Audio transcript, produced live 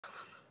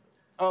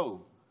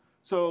Oh,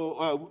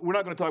 so we're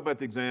not going to talk about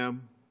the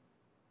exam.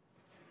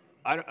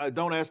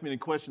 Don't ask me any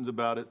questions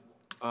about it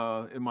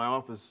in my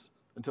office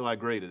until I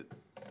grade it,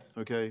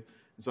 okay? And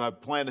so I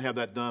plan to have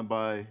that done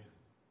by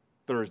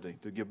Thursday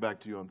to get back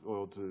to you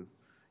on, to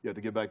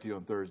get back to you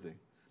on Thursday.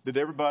 Did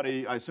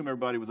everybody, I assume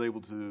everybody was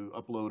able to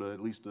upload at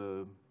least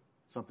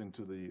something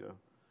to the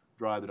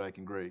drive that I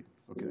can grade,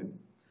 okay?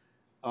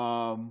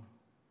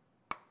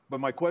 But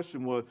my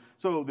question was,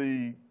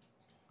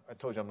 I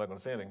told you I'm not going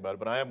to say anything about it,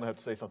 but I am going to have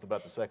to say something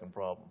about the second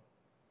problem.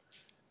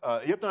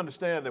 You have to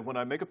understand that when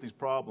I make up these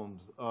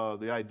problems,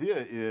 the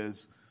idea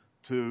is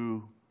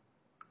to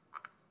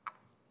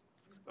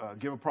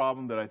give a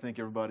problem that I think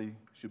everybody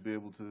should be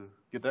able to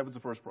get. That was the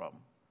first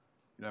problem.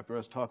 You know, after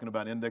us talking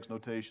about index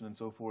notation and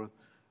so forth,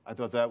 I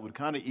thought that would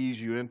kind of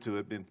ease you into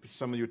it.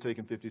 Some of you are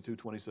taking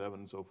 5227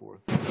 and so forth.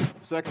 The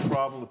second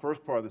problem, the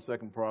first part of the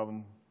second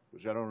problem,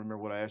 which I don't remember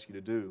what I asked you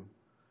to do,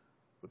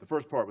 but the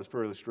first part was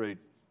fairly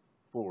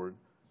straightforward.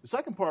 The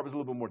second part was a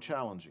little bit more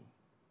challenging,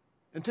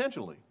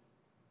 intentionally.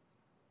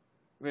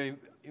 I mean,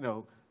 you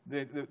know,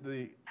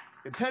 the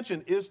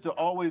intention is to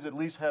always at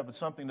least have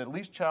something at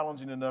least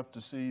challenging enough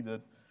to see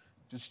that,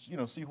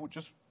 see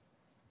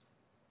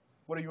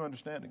what are you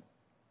understanding?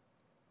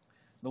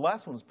 The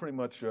last one is pretty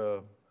much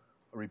a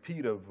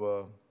repeat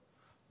of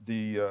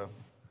the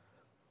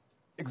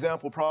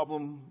example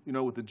problem, you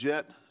know, with the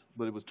jet,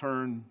 but it was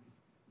turned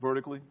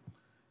vertically.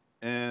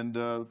 And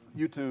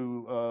you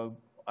two,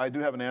 I do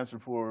have an answer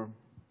for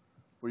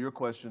your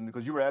question,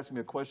 because you were asking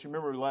me a question.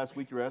 Remember last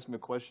week you were asking me a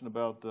question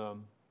about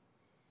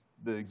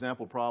the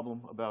example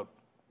problem, about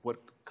what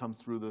comes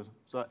through the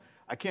side.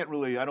 I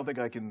don't think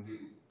I can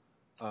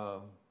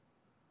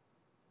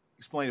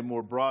explain it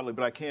more broadly,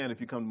 but I can if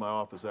you come to my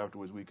office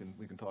afterwards. We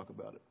can talk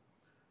about it.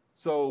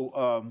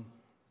 So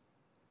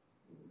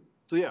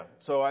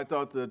so I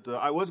thought that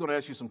I was going to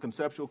ask you some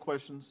conceptual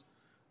questions,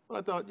 but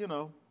I thought, you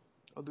know,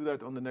 I'll do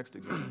that on the next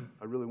exam.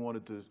 I really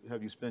wanted to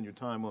have you spend your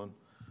time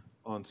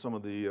on some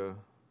of the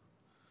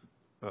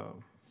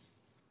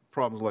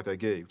problems like I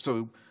gave.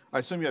 So I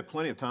assume you had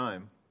plenty of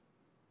time,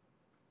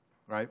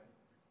 right?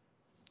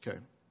 Okay.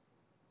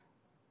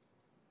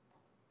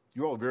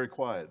 You all are very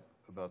quiet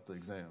about the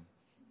exam.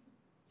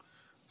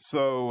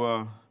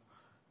 So,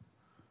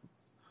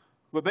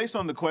 but based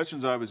on the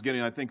questions I was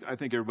getting, I think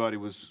everybody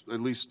was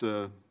at least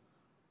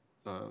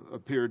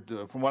appeared,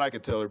 from what I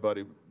could tell,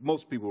 everybody,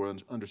 most people were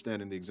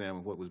understanding the exam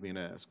and what was being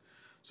asked.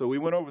 So we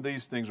went over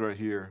these things right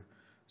here.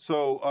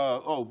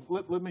 So,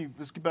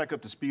 let's get back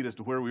up to speed as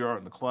to where we are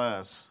in the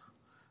class.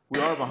 We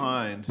are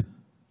behind,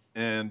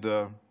 and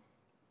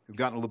we've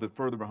gotten a little bit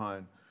further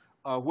behind.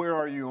 Where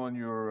are you on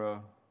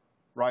your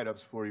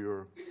write-ups for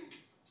your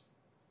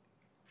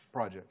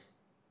project?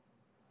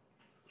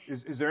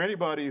 Is there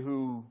anybody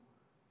who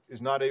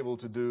is not able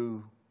to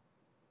do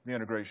the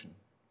integration?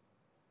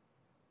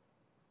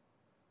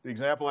 The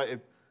example,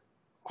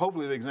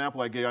 hopefully the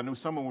example I gave, I knew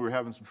someone we were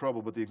having some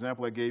trouble, but the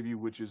example I gave you,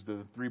 which is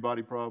the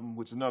three-body problem,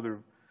 which is another,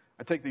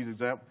 I take these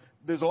examples.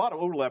 There's a lot of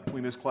overlap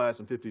between this class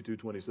and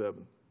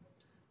 5227,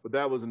 but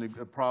that was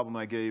a problem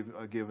I gave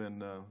in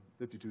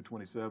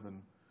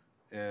 5227,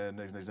 and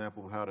there's an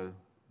example of how to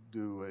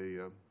do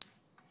a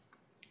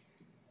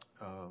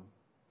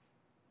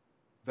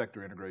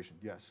vector integration.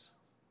 Yes?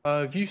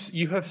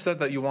 You have said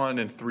that you want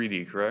it in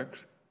 3D,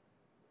 correct?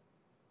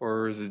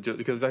 Or is it just,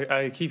 because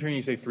I keep hearing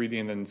you say 3D,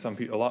 and then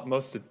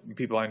most of the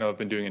people I know have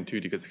been doing it in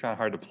 2D, because it's kind of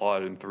hard to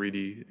plot it in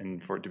 3D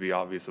and for it to be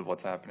obvious of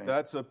what's happening.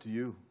 That's up to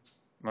you.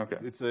 Okay.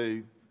 It's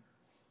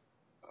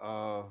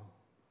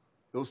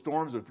those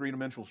storms are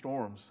three-dimensional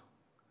storms.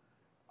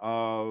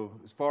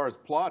 As far as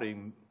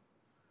plotting,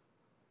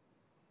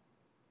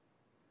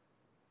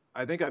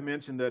 I think I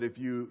mentioned that if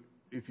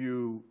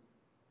you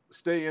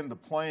stay in the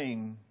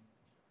plane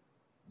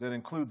that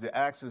includes the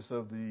axis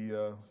of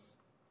the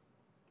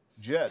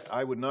jet,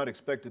 I would not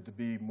expect it to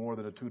be more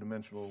than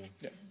two-dimensional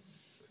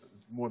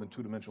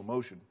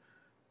motion.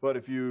 But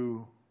if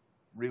you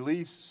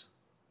release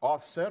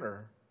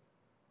off-center,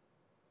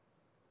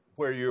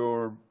 where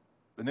your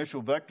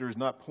initial vector is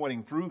not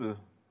pointing through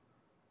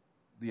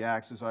the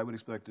axis, I would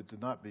expect it to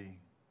not be.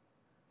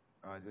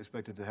 I'd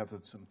expect it to have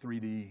some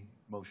 3D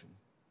motion.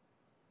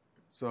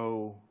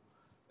 So,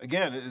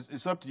 again,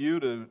 it's up to you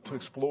to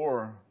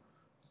explore.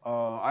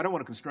 I don't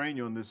want to constrain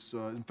you on this.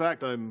 In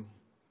fact, I'm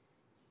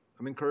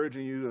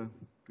encouraging you to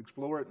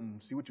explore it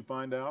and see what you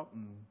find out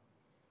and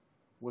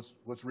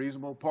what's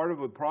reasonable. Part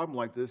of a problem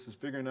like this is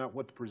figuring out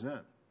what to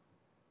present.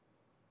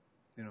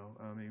 You know,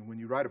 I mean, when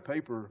you write a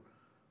paper,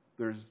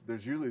 there's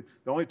usually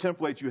the only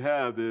template you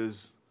have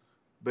is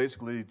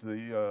basically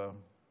to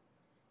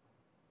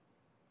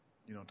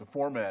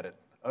format it.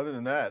 Other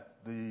than that,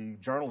 the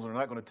journals are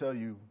not going to tell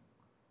you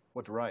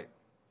what to write.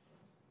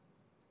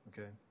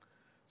 Okay,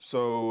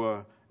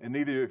 so and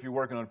neither, if you're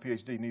working on a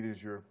PhD, neither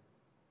is your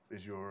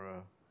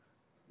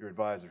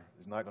advisor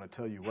is not going to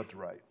tell you what to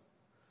write,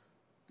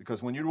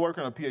 because when you're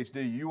working on a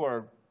PhD, you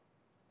are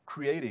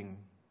creating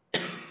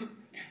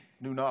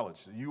new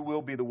knowledge. You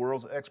will be the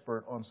world's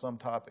expert on some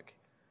topic.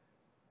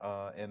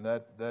 And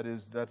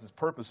that's the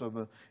purpose of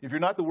the, if you're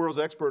not the world's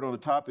expert on a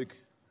topic,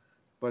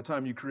 by the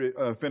time you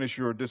finish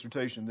your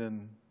dissertation,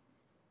 then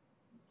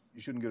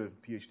you shouldn't get a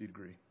PhD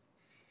degree.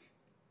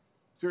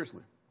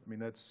 Seriously. I mean,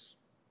 that's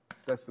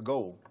the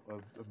goal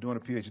of doing a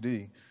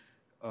PhD.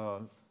 I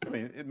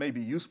mean, it may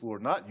be useful or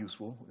not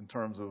useful in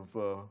terms of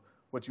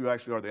what you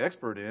actually are the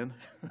expert in.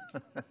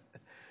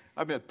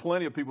 I've met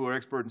plenty of people who are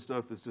expert in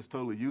stuff that's just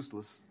totally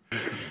useless.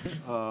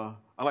 I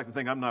like to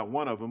think I'm not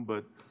one of them,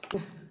 but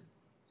I'm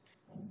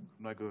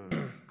not going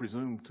to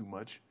presume too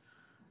much.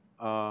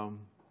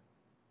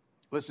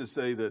 Let's just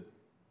say that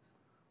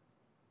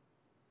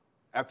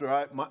after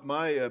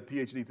my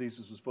PhD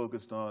thesis was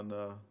focused on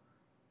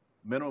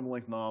minimum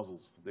length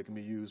nozzles that can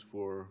be used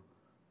for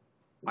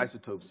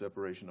isotope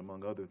separation,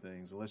 among other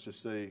things. And let's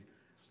just say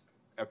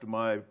after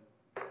my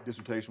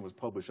dissertation was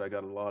published, I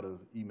got a lot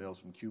of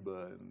emails from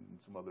Cuba and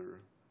some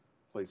other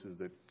places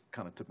that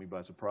kind of took me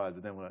by surprise.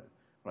 But then when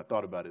I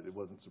thought about it, it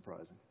wasn't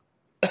surprising.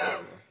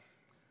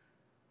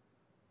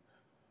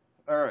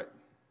 All right.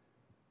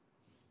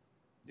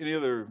 Any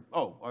other,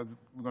 we're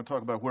going to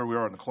talk about where we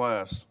are in the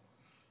class.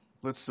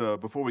 Let's,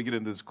 before we get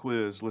into this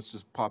quiz, let's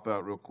just pop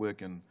out real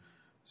quick and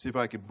see if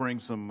I can bring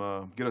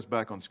some, get us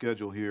back on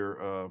schedule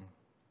here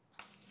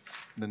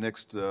the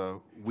next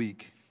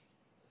week.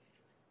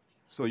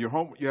 So you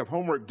have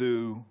homework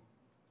due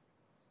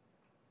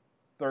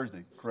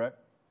Thursday, correct?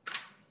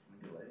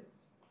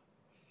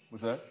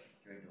 What's that?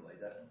 Can we delay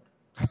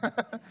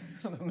that?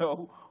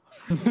 No.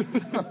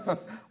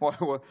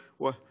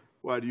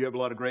 Why? Do you have a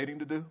lot of grading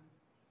to do?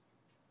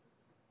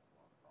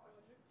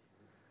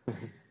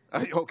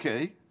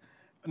 Okay.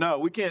 No,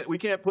 we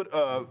can't put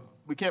off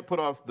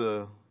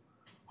the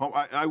home.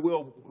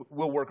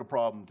 We'll work a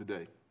problem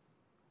today,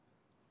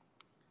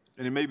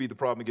 and it may be the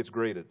problem that gets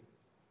graded.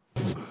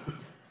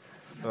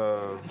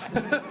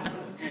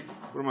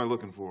 What am I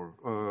looking for?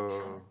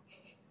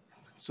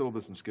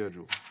 Syllabus and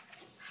schedule.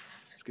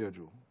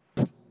 Schedule.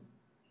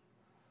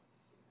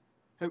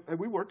 Have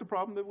we worked a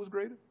problem that was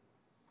graded?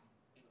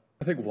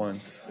 I think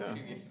once. Yeah.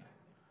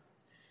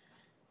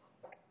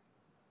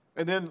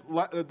 And then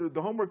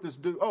the homework that's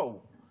due,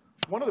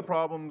 one of the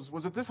problems,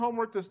 was it this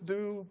homework that's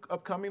due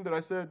upcoming that I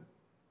said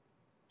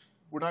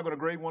we're not going to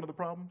grade one of the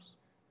problems?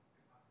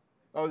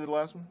 Oh, was it the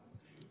last one?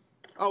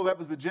 Oh, that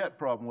was the jet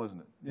problem,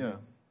 wasn't it? Yeah.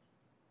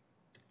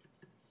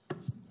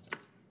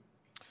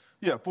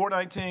 Yeah,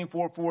 419,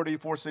 440,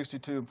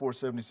 462, and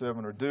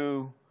 477 are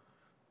due.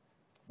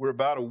 We're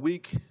about a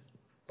week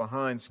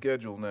behind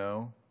schedule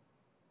now.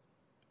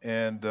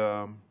 And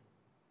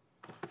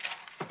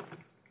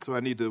so I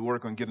need to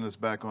work on getting this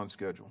back on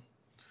schedule.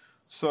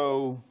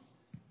 So,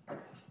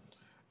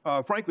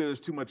 frankly,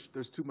 there's too much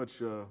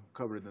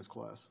covered in this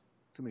class,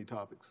 too many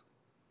topics.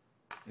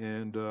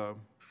 And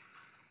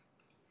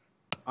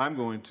I'm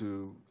going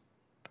to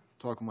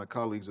talk with my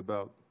colleagues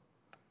about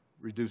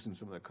reducing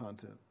some of that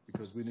content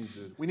because we need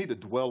to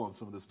dwell on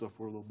some of this stuff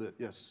for a little bit.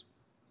 Yes? Is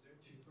there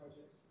 2 projects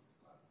in this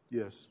class?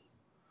 Yes.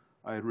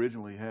 I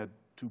originally had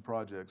 2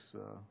 projects.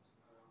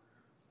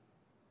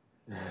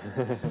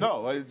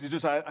 No, it's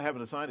just I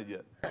haven't assigned it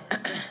yet.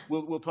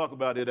 We'll talk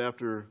about it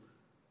after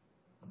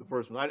the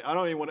first one. I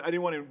didn't want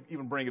to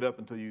even bring it up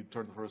until you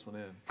turn the first one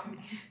in.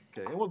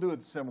 Okay, and we'll do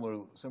it similar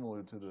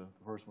to the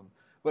first one,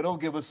 but it'll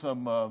give us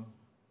some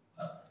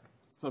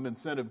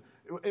incentive.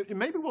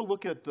 Maybe we'll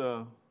look at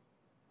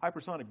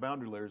hypersonic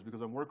boundary layers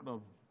because I'm working on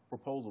a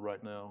proposal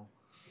right now.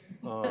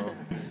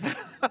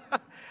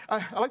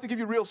 I like to give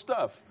you real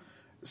stuff.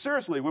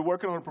 Seriously, we're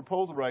working on a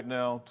proposal right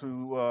now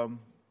to.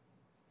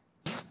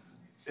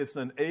 It's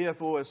an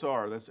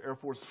AFOSR, that's Air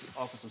Force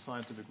Office of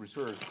Scientific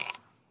Research.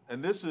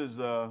 And this is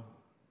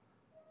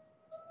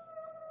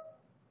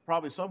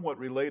probably somewhat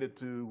related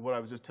to what I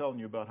was just telling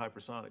you about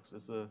hypersonics.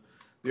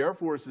 The Air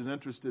Force is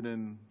interested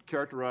in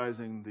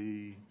characterizing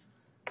the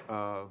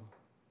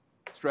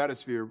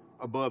stratosphere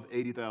above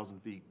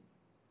 80,000 feet.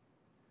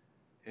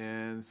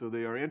 And so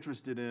they are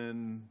interested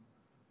in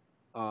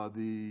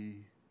the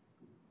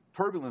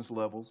turbulence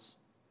levels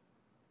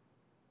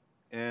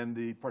and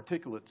the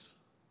particulates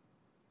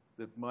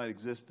that might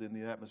exist in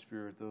the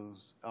atmosphere at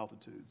those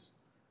altitudes.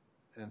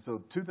 And so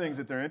 2 things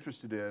that they're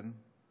interested in,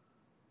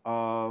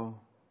 they're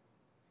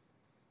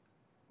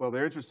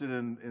interested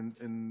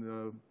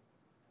in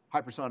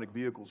hypersonic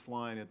vehicles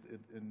flying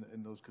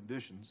in those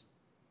conditions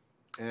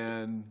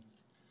and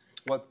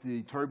what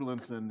the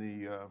turbulence and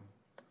the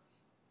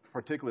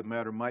particulate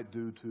matter might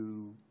do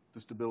to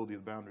the stability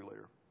of the boundary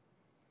layer.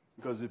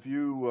 Because if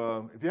you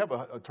have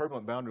a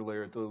turbulent boundary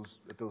layer at those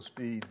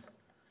speeds,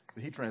 the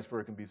heat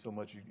transfer can be so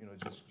much you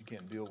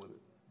can't deal with it,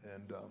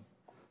 and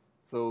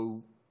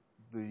so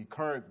the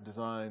current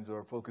designs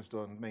are focused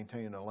on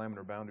maintaining a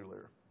laminar boundary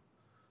layer.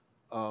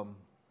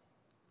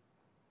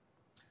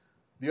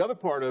 The other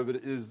part of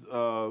it is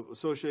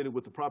associated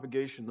with the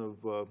propagation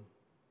of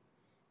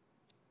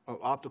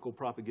optical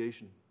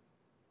propagation,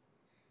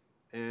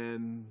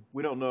 and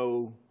we don't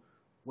know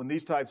when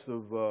these types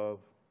of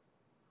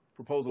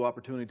proposal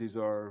opportunities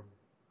are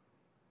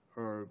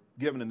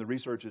given, and the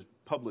research is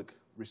public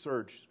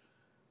research.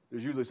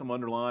 there's usually some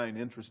underlying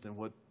interest in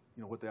what,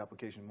 what the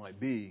application might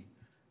be,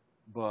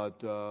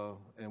 but,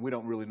 and we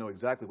don't really know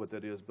exactly what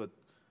that is, but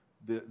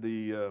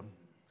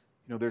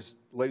there's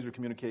laser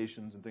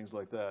communications and things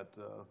like that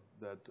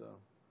that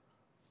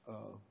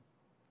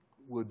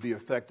would be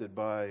affected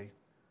by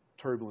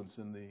turbulence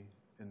in the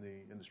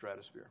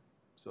stratosphere.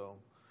 So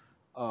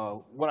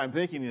what I'm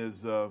thinking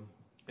is,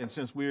 and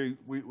since we're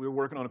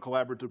working on a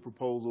collaborative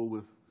proposal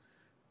with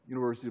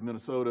University of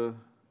Minnesota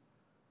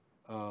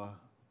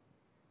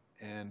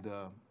and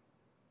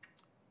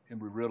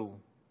Embry-Riddle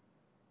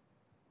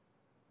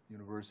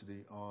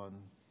University on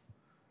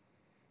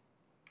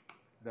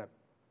that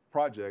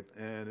project,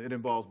 and it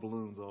involves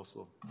balloons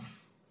also.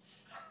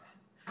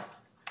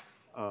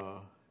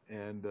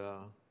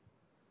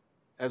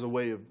 As a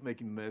way of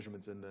making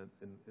measurements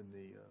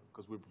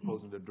because we're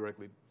proposing to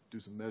directly do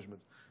some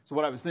measurements. So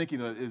what I was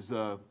thinking is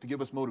to give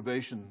us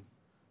motivation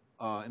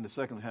in the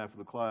second half of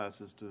the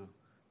class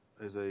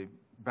is a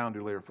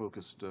boundary layer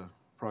focused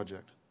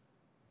project.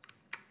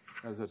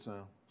 How does that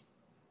sound?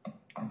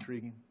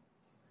 Intriguing?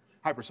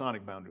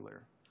 Hypersonic boundary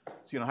layer.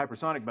 See, in a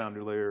hypersonic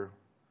boundary layer,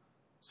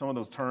 some of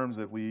those terms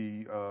that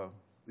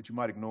that you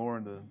might ignore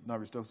in the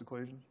Navier-Stokes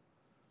equations,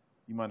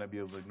 you might not be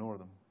able to ignore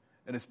them.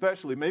 And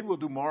especially, maybe we'll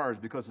do Mars,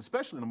 because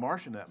especially in the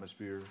Martian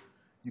atmosphere,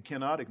 you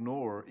cannot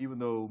ignore, even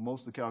though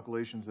most of the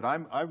calculations that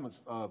I'm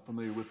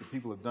familiar with, that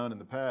people have done in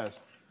the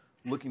past,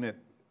 looking at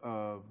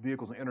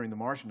vehicles entering the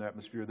Martian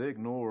atmosphere, they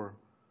ignore,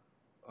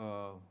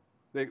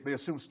 they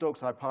assume Stokes'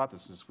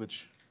 hypothesis,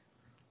 which,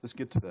 let's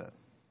get to that.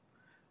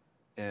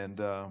 And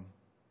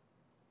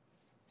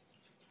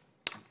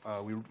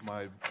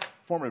my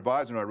former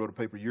advisor and I wrote a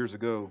paper years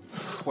ago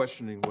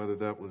questioning whether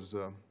that was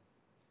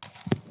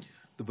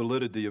the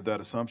validity of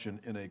that assumption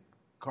in a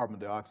carbon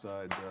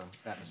dioxide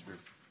atmosphere.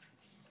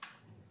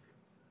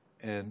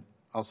 And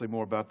I'll say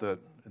more about that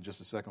in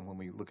just a second when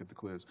we look at the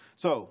quiz.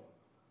 So,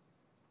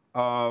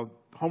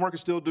 homework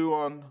is still due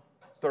on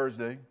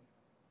Thursday.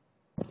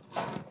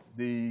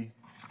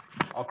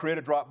 I'll create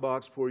a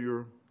Dropbox for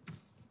your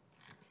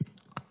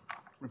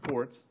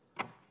reports.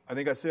 I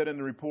think I said in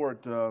the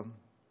report, oh,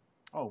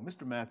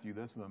 Mr. Matthew,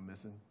 that's what I'm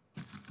missing.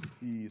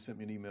 He sent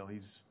me an email.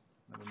 He's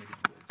not going to make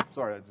it today.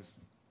 Sorry, I just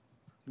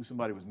knew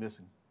somebody was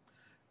missing.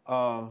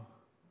 5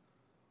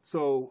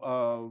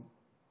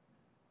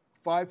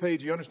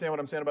 pages, you understand what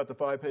I'm saying about the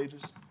 5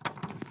 pages?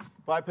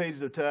 5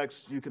 pages of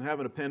text, you can have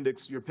an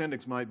appendix. Your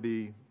appendix might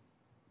be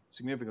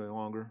significantly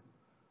longer.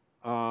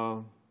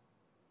 But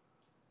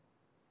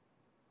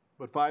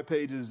 5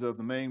 pages of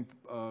the main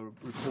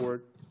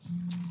report.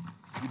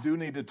 You do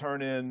need to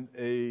turn in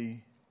a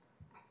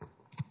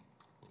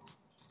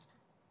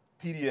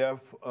PDF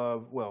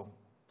of, well,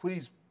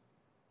 please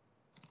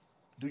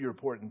do your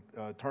report and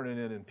turn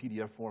it in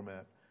PDF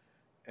format.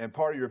 And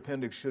part of your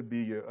appendix should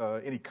be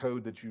any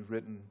code that you've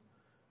written,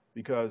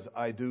 because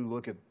I do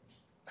look at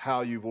how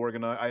you've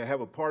organized. I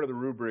have a part of the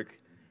rubric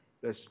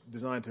that's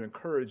designed to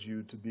encourage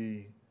you to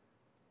be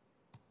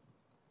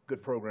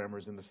good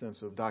programmers in the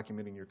sense of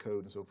documenting your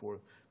code and so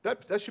forth.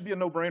 That should be a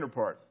no-brainer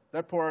part.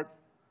 That part,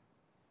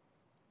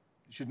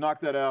 you should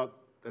knock that out.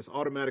 That's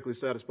automatically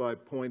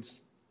satisfied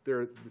points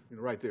there,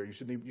 right there. You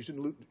should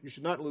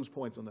not lose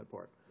points on that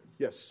part.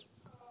 Yes?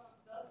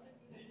 Does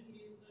it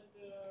mean that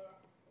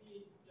we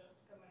need to just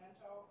comment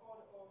our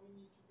code, or we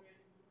need to create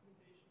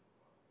documentation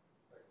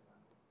for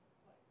example?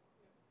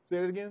 Say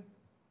that again?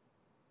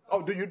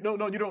 Oh, do you?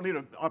 No, you don't need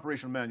an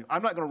operational manual.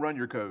 I'm not going to run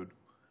your code.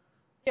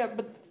 Yeah,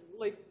 but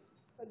like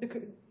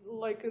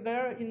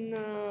there in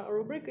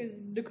rubric is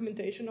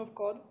documentation of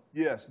code.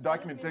 Yes,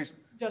 documentation.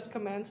 Just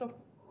commands of.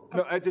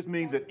 No, it just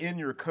means that in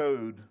your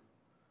code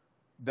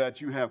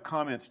that you have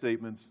comment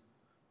statements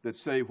that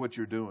say what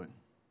you're doing.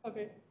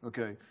 Okay.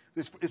 Okay.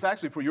 It's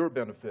actually for your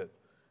benefit,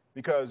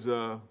 because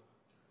the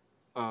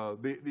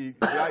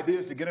idea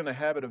is to get in the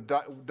habit of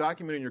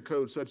documenting your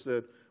code such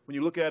that when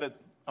you look at it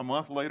a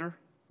month later,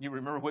 you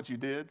remember what you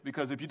did.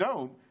 Because if you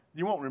don't,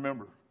 you won't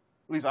remember.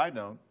 At least I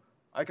don't.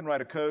 I can write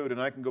a code and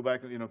I can go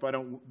back, if I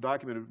don't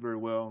document it very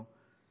well,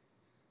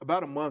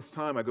 about a month's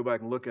time I go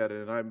back and look at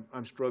it and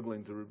I'm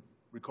struggling to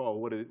recall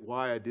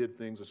why I did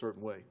things a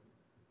certain way.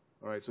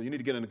 All right, so you need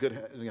to get in a good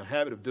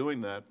habit of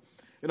doing that.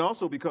 And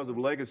also because of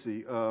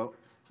legacy, you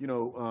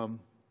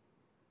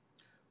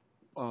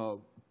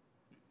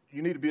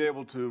need to be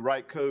able to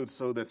write code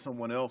so that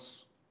someone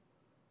else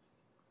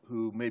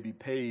who may be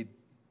paid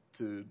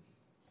to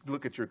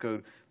look at your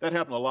code. That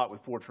happened a lot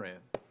with Fortran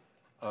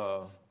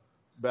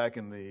back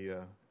in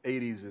the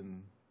 80s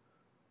and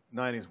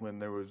 90s when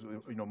there was,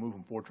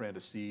 moving Fortran to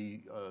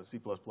C, C++,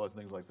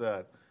 things like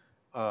that.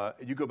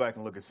 You go back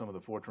and look at some of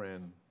the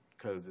Fortran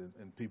codes,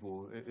 and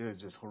people, it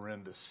is just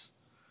horrendous.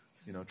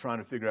 Trying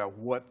to figure out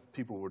what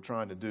people were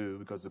trying to do,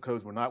 because the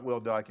codes were not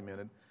well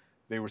documented.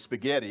 They were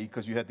spaghetti,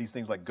 because you had these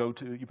things like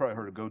go-to. You probably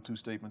heard of go-to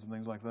statements and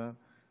things like that.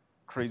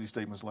 Crazy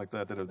statements like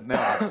that are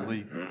now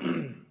obsolete.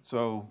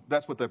 So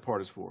that's what that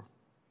part is for.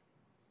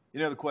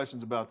 Any other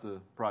questions about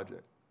the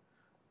project?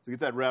 So get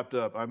that wrapped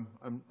up. I'm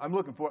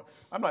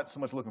not so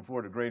much looking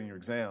forward to grading your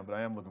exam, but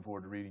I am looking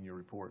forward to reading your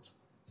reports.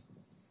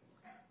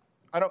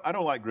 I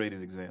don't like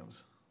graded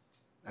exams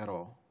at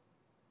all.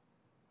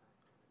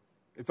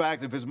 In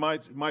fact, if it's my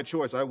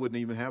choice, I wouldn't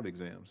even have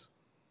exams.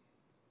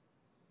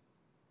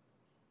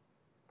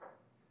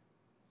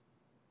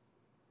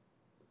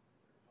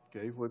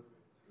 Okay, I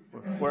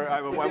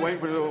wait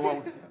for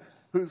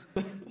who's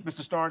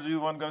Mr. Starnes? Are you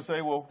the one going to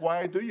say, well,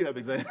 why do you have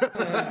exams?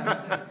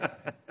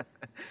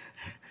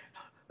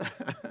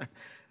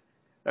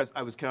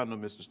 I was counting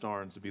on Mr.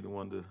 Starnes to be the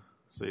one to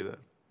say that.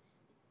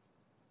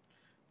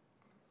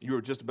 You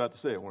were just about to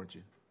say it, weren't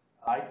you?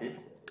 I did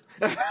say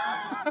it.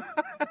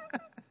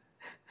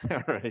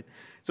 All right.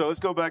 So let's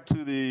go back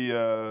to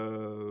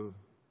the,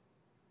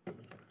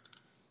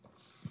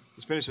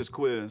 let's finish this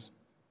quiz.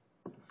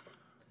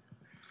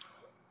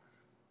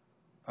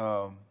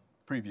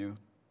 Preview.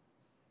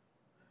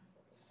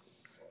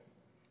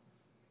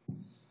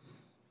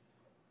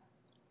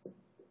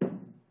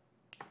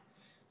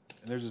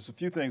 And there's just a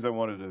few things I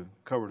wanted to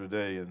cover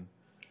today, and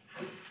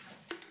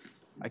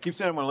I keep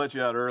saying I'm going to let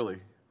you out early.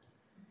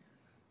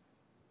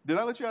 Did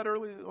I let you out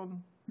early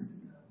on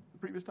the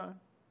previous time?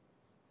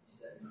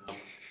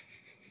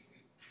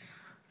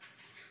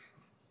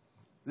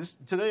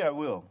 Today I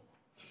will,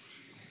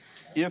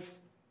 if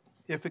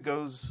it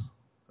goes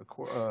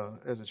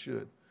as it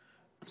should.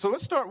 So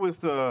let's start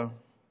with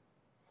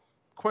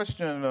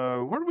question,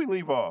 where do we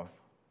leave off?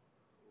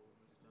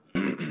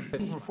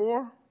 Number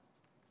 4?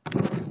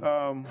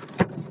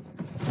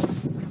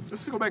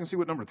 Let's go back and see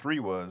what number 3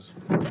 was.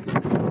 3.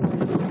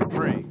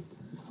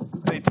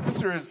 A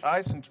tensor is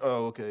isotropic.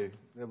 Oh, okay.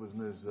 That was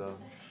Ms.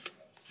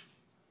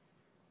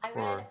 I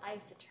read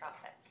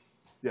isotropic.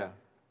 Yeah.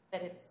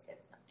 But it's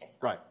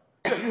not. Right.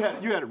 Yeah,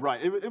 you had it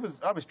right.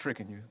 I was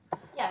tricking you.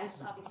 Yeah, it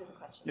was obviously the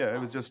question. Yeah, it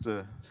was just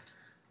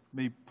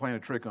me playing a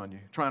trick on you,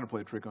 trying to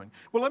play a trick on you.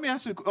 Well, let me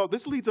ask you,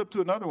 this leads up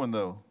to another one,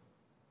 though.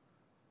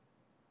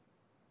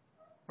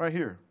 Right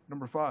here,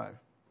 number 5.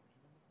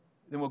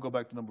 Then we'll go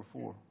back to number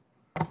 4.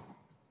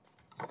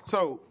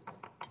 So,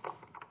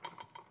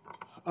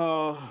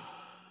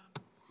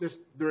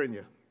 they're in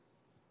you.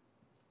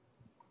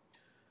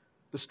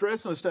 The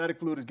stress on a static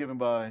fluid is given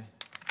by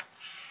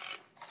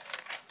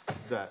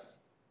that,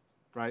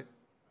 right?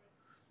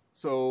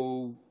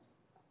 So,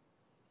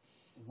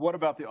 what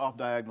about the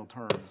off-diagonal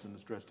terms in the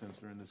stress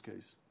tensor in this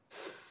case?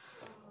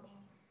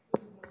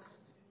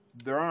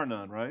 There are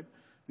none, right?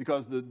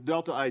 Because the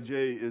delta ij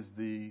is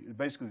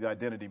basically the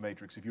identity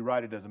matrix. If you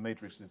write it as a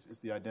matrix, it's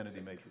the identity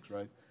matrix,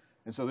 right?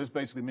 And so this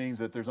basically means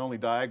that there's only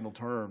diagonal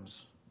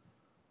terms.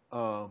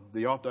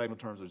 The off-diagonal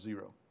terms are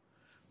 0.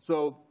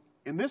 So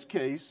in this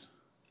case,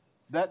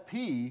 that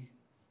P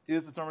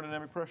is the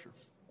thermodynamic pressure.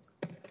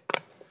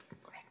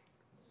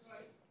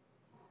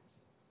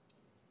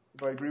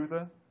 Everybody agree with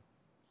that?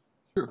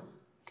 Sure.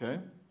 Okay.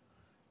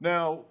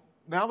 Now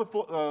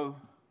you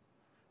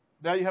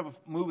have a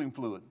moving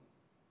fluid.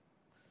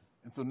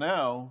 And so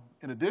now,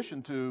 in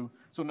addition to,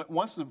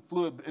 once the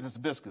fluid is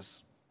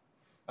viscous,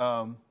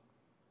 and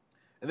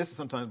this is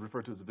sometimes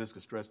referred to as the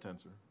viscous stress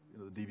tensor,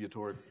 the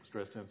deviatoric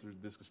stress tensor, the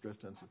viscous stress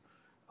tensor.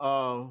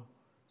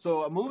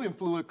 So a moving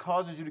fluid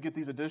causes you to get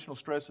these additional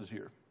stresses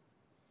here.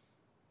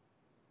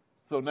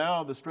 So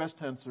now the stress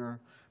tensor,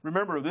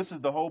 remember, this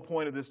is the whole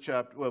point of this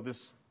chapter, well,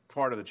 this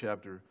part of the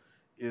chapter,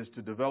 is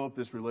to develop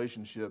this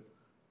relationship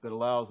that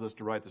allows us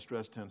to write the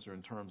stress tensor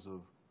in terms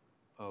of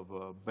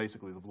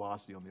basically the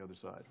velocity on the other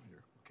side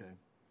here, okay?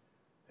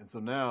 And so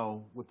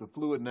now, with the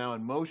fluid now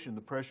in motion,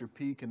 the pressure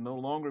P can no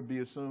longer be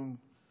assumed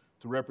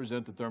to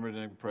represent the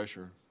thermodynamic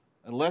pressure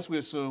unless we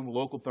assume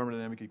local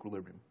thermodynamic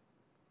equilibrium.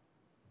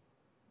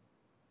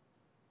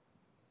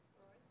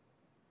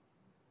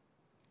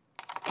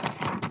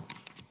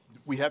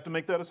 We have to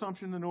make that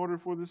assumption in order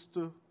for this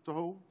to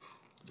hold?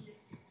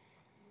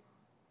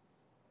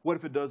 What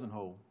if it doesn't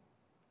hold?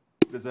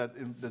 Does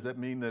that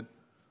mean that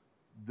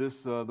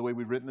this, the way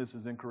we've written this,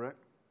 is incorrect?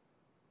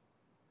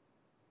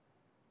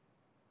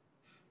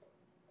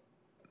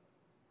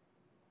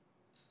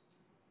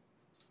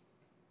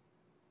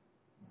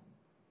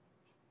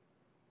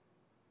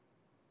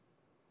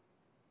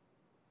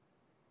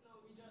 No,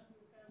 we just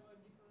will have a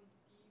different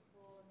P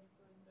for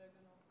different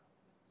diagonal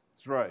components.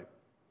 That's right.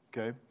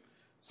 Okay.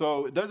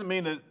 So it doesn't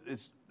mean that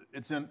it's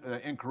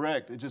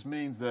incorrect. It just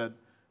means that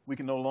we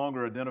can no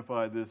longer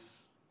identify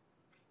this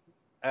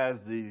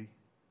as the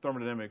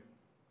thermodynamic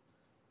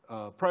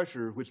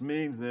pressure, which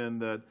means then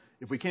that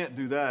if we can't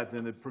do that,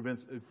 then it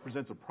presents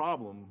a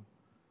problem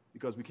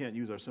because we can't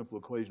use our simple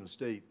equation of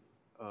state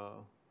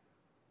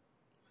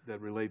that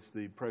relates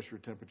the pressure,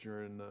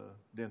 temperature, and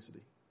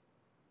density,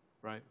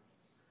 right?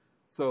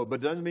 So,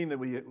 but it doesn't mean that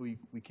we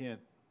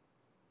can't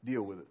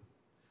deal with it.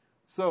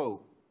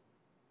 So,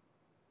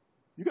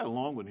 you got a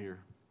long one here,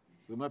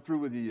 so I'm not through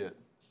with you yet.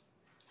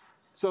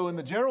 So in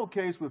the general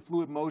case with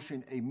fluid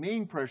motion, a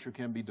mean pressure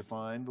can be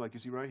defined, like you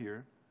see right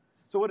here.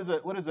 So what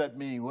does that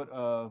mean?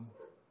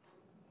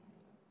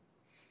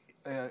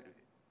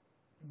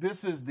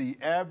 This is the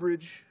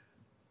average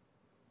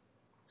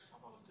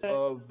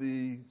of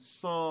the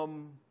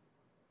sum,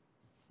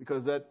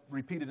 because that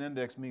repeated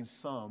index means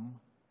sum.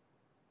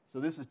 So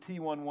this is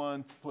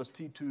T11 plus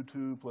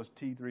T22 plus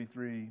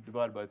T33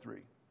 divided by 3.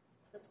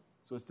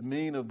 So it's the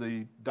mean of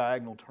the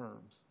diagonal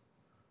terms,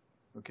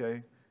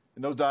 okay?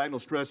 And those diagonal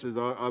stresses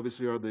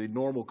obviously are the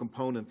normal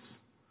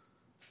components,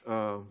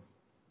 that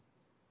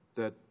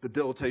the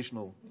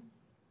dilatational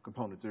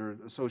components. They're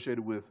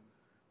associated with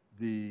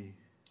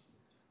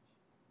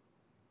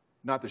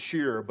not the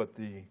shear, but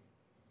the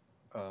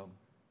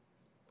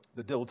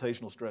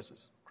dilatational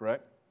stresses,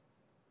 correct?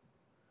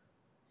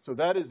 So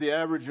that is the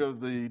average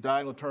of the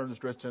diagonal terms of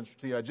stress tensor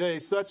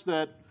Tij, such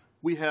that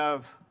we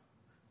have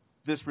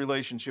this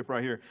relationship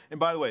right here. And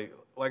by the way,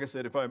 like I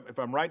said, if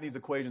I'm writing these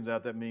equations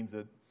out, that means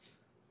that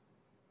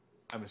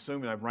I'm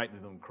assuming I'm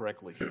writing them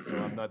correctly.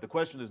 So the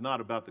question is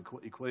not about the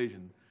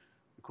equation.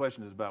 The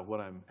question is about what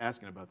I'm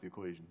asking about the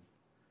equation.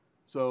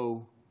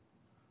 So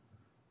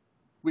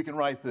we can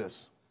write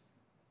this.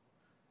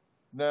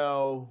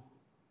 Now,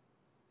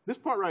 this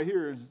part right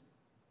here is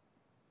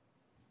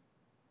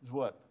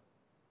what?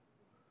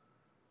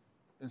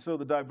 And so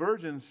the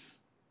divergence,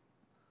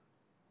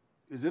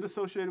 is it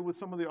associated with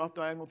some of the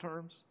off-diagonal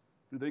terms?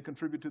 Do they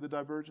contribute to the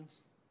divergence?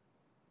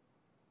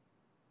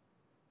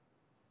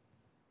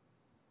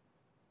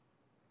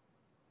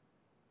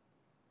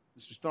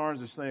 Mr.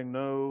 Starnes is saying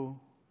no.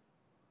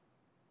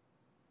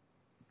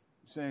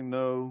 Saying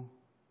no.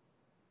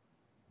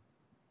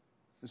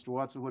 Mr.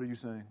 Watson, what are you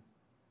saying?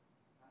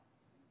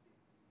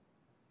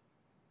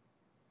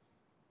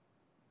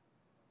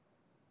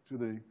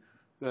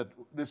 That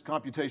this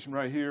computation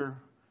right here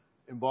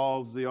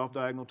involves the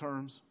off-diagonal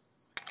terms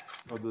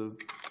of the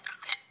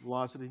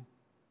velocity,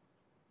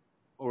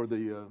 or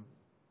in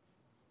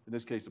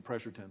this case, the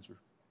pressure tensor.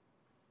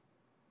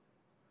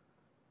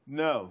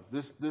 No,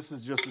 this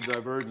is just a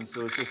divergence,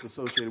 so it's just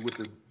associated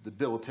with the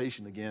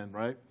dilatation again,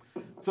 right?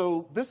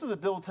 So this is a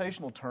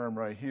dilatational term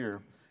right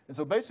here. And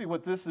so basically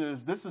what this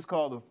is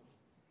called the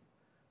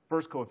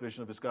first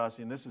coefficient of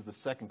viscosity, and this is the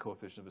second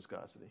coefficient of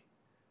viscosity.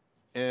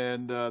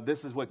 And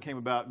this is what came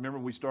about. Remember,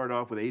 we started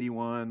off with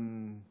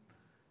 81.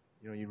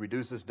 You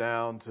reduce this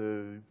down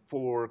to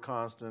 4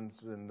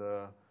 constants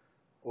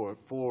or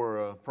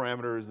 4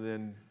 parameters, and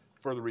then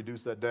further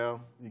reduce that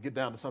down. You get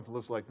down to something that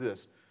looks like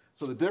this.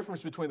 So the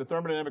difference between the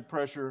thermodynamic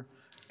pressure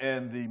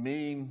and the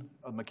mean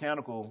of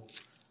mechanical,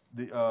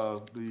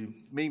 the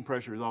mean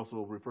pressure is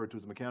also referred to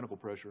as mechanical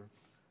pressure.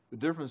 The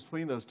difference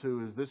between those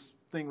two is this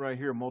thing right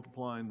here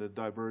multiplying the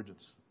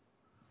divergence.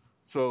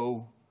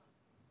 So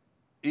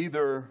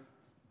either,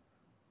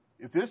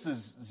 if this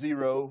is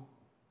 0,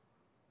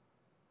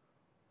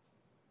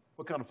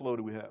 what kind of flow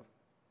do we have?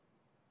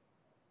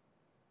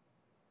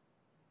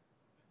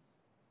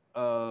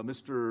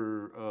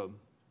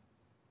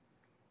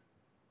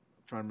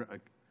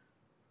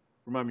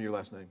 Remind me your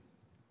last name.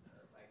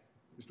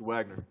 Mr.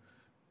 Wagner.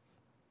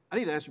 I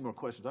need to ask you more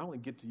questions. I only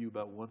get to you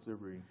about once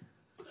every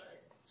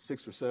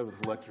 6th or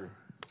 7th lecture.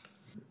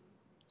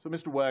 So,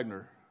 Mr.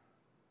 Wagner,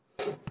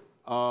 if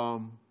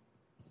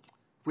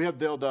we have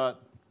del dot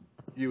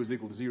U is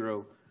equal to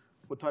 0,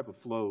 what type of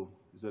flow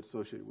is that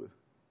associated with?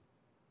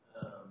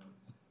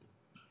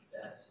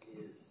 That is, I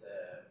used the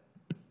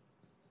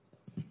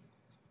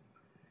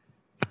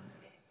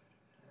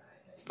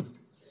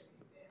same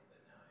example,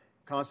 but now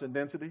constant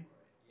density?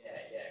 Yeah,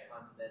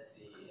 constant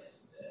density and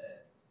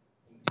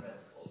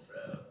incompressible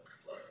flow.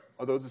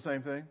 Are those the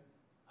same thing?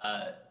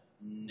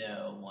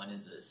 No, one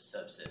is a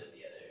subset of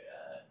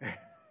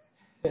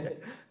the other.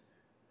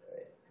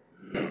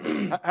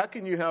 How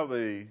can you have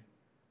a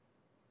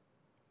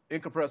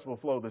incompressible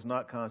flow that's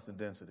not constant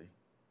density?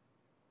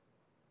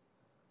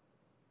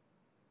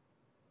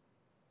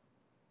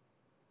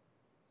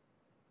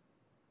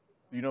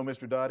 Do you know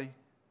Mr. Dottie?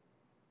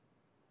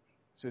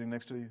 Sitting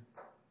next to you?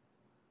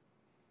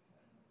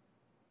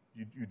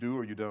 You do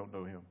or you don't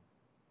know him?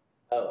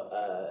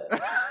 Oh,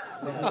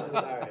 no,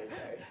 sorry.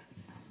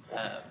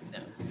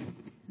 No.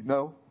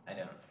 No? I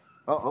don't.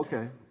 Oh,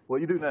 okay. Well,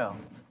 you do now.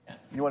 Yeah.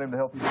 You want him to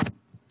help you?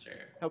 Sure.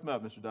 Help him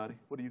out, Mr. Dottie.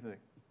 What do you think?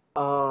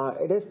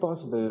 It is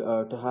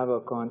possible to have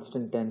a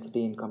constant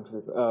density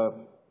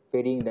incompressible,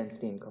 varying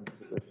density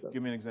incompressible flow.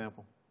 Give me an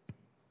example.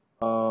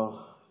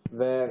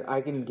 Where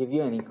I can give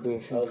you an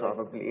equation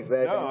probably.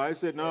 Where No, I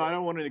said no. I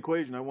don't want an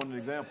equation. I want an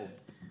example.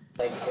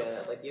 Like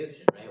the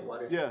ocean, right?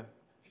 Water's Yeah.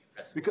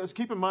 incompressible. Because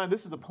keep in mind,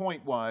 this is a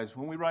point-wise.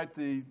 When we write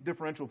the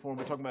differential form,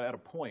 we're talking about at a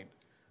point.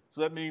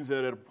 So that means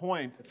that at a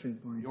point,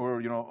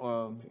 or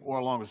or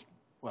along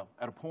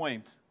at a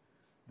point,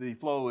 the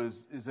flow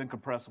is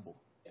incompressible,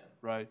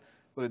 right?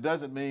 But it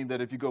doesn't mean that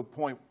if you go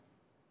from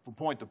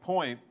point to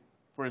point,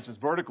 for instance,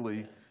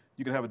 vertically,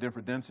 you can have a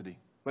different density,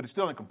 but it's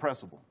still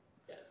incompressible.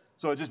 Yeah.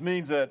 So it just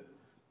means that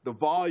the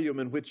volume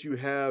in which you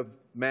have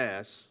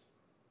mass,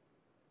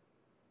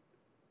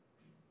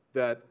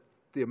 that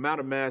the amount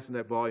of mass in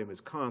that volume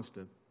is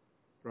constant,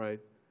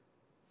 right,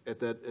 at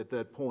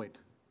that point.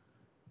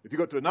 If you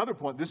go to another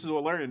point, this is a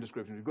Eulerian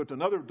description. If you go to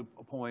another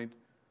point,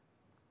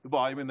 the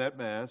volume in that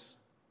mass,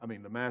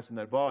 the mass in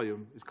that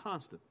volume is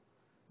constant,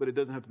 but it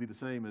doesn't have to be the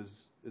same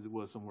as it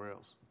was somewhere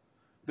else.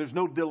 There's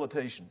no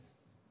dilatation.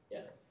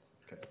 Yeah.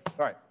 Okay.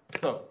 All right.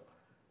 So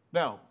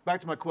now back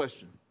to my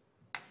question.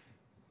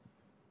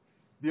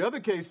 The other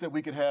case that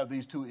we could have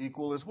these two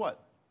equal is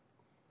what?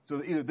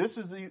 So either this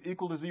is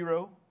equal to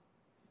 0,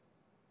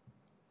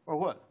 or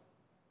what?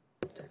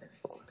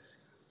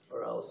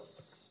 Or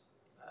else,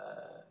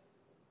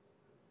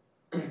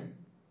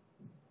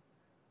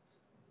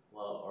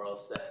 well, or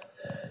else that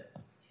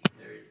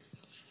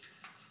 2/3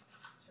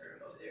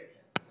 term over there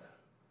cancels out.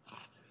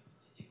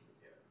 Is equal to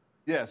 0.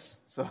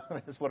 Yes, so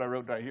that's what I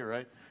wrote right here,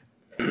 right?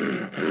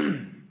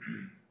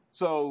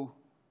 So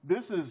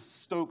this is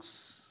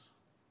Stokes'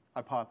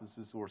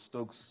 hypothesis or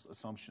Stokes'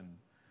 assumption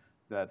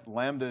that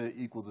lambda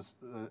equals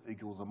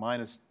a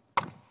minus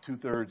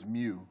 2/3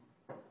 mu.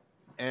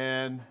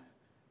 And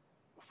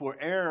for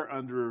air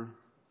under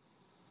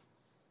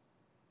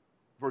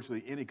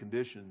virtually any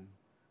condition,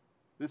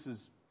 this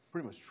is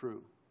pretty much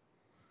true.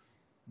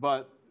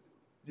 But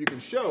you can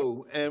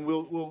show, and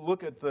we'll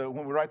look at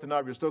when we write the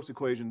Navier-Stokes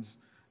equations,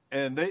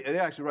 and they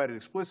actually write it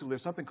explicitly.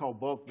 There's something called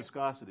bulk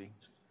viscosity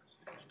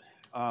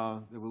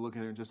that we'll look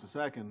at here in just a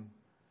second,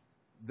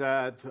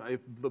 that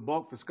if the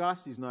bulk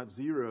viscosity is not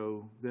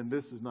 0, then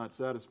this is not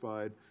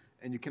satisfied,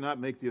 and you cannot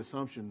make the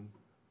assumption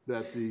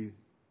that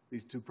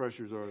these two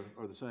pressures are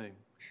the same.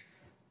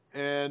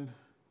 And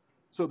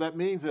so that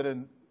means that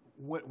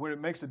when it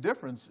makes a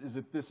difference is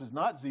if this is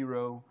not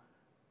 0,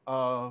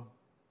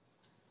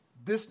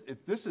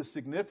 if this is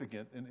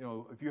significant, and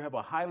if you have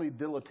a highly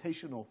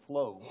dilatational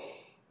flow,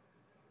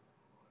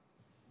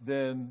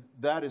 then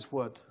that is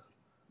what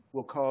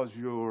will cause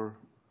your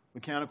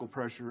mechanical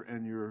pressure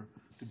and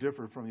to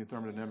differ from your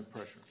thermodynamic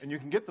pressure. And you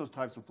can get those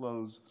types of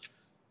flows,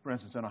 for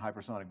instance, in a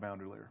hypersonic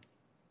boundary layer.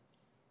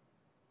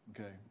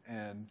 Okay,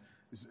 and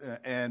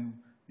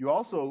you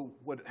also,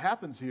 what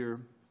happens here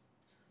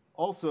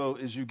also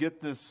is you get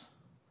this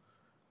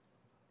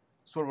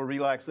sort of a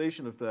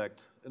relaxation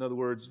effect. In other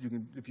words, you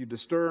can, if you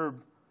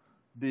disturb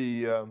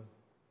the,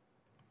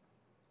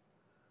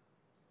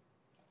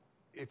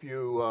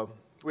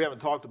 we haven't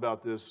talked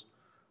about this,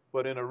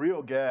 but in a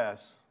real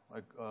gas,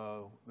 like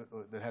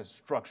that has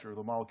structure,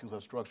 the molecules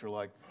have structure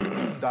like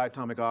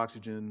diatomic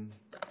oxygen,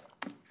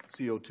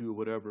 CO2, or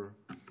whatever.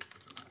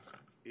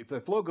 If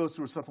the flow goes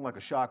through something like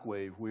a shock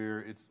wave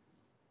where it's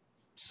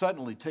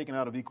suddenly taken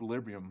out of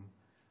equilibrium,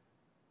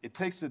 it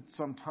takes it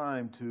some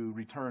time to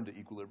return to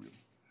equilibrium,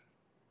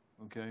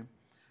 okay?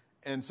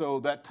 And so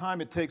that time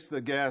it takes the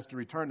gas to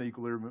return to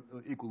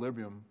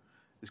equilibrium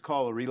is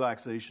called a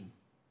relaxation.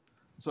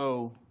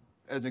 So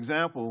as an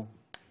example,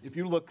 if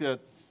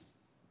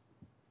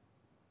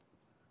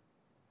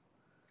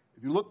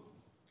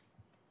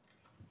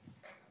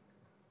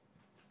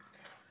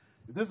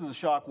this is a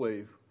shock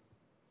wave,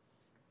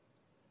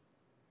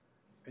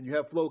 and you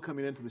have flow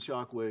coming into the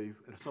shock wave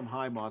at some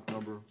high Mach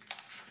number,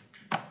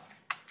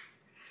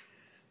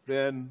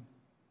 then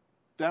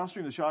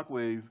downstream of the shock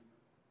wave,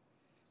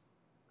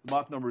 the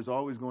Mach number is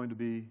always going to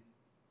be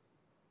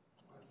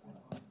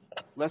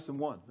less than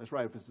 1. That's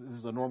right, if this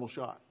is a normal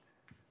shock.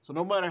 So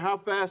no matter how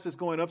fast it's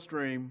going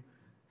upstream,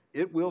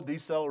 it will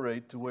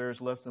decelerate to where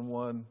it's less than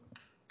 1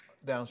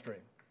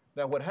 downstream.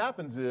 Now what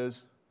happens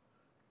is,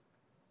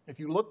 if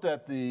you looked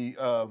at the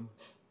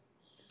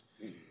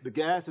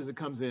gas as it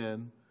comes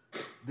in,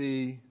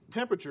 the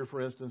temperature, for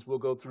instance, will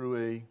go through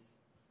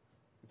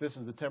if this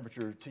is the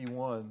temperature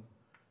T1,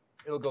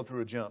 it'll go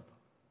through a jump,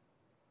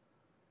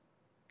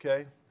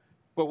 okay?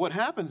 But what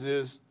happens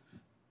is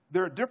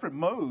there are different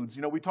modes.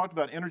 We talked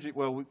about energy.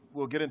 Well,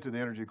 we'll get into the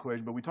energy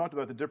equation, but we talked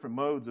about the different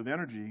modes of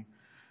energy.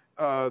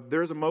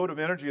 There's a mode of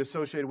energy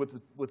associated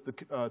with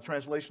the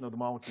translation of the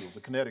molecules,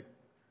 the kinetic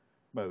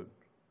mode.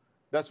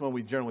 That's one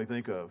we generally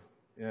think of.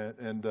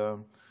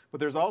 But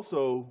there's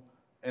also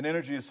an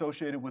energy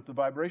associated with the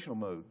vibrational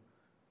mode.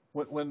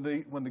 When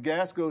the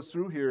gas goes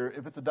through here,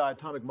 if it's a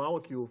diatomic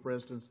molecule, for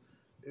instance,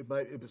 if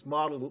it's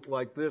modeled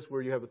like this,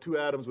 where you have 2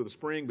 atoms with a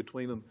spring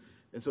between them,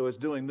 and so it's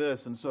doing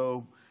this, and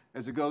so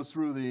as it goes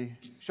through the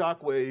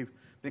shock wave,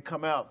 they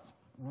come out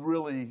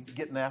really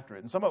getting after it.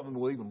 And some of them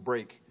will even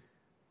break,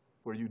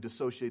 where you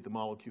dissociate the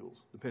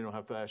molecules, depending on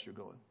how fast you're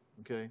going,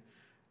 okay?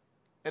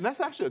 And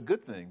that's actually a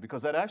good thing,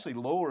 because that actually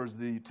lowers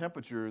the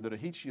temperature that a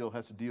heat shield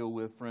has to deal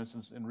with, for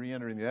instance, in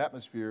re-entering the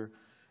atmosphere,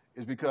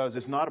 is because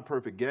it's not a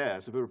perfect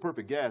gas. If it were a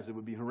perfect gas, it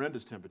would be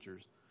horrendous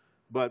temperatures.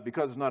 But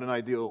because it's not an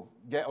ideal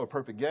or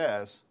perfect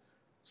gas,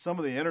 some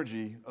of the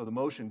energy of the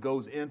motion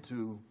goes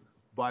into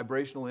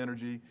vibrational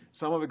energy.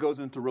 Some of it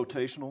goes into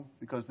rotational,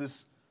 because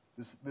this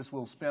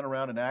will spin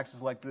around in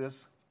axis like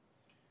this,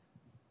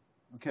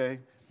 okay?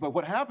 But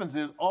what happens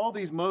is all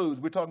these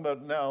modes we're talking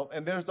about now,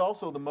 and there's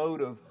also the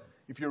mode of,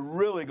 if you're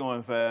really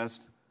going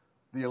fast,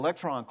 the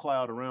electron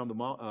cloud around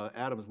the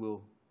atoms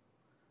will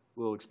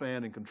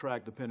expand and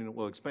contract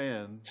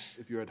expand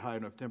if you're at high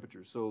enough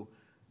temperatures. So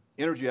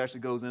energy actually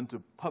goes into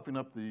puffing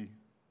up the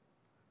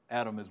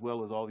atom as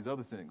well as all these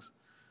other things.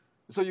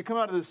 So you come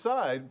out of this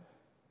side,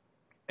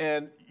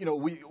 and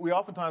we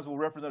oftentimes will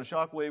represent a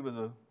shock wave as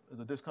a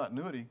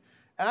discontinuity.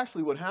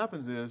 Actually, what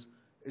happens is,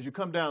 as you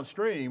come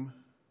downstream,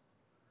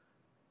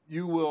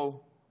 you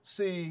will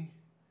see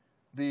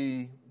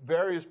the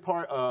various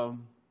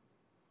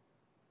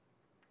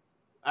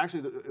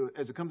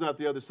as it comes out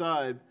the other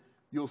side,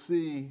 you'll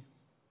see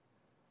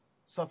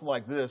something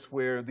like this,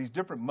 where these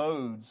different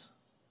modes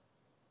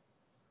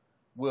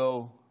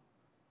will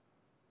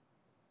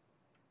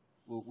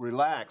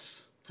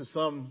relax to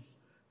some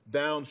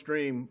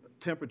downstream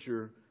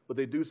temperature, but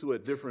they do so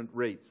at different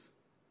rates.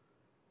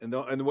 And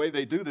the way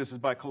they do this is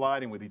by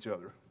colliding with each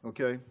other,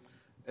 okay?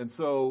 And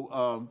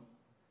so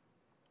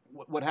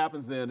what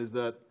happens then is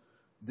that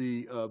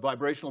the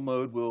vibrational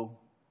mode will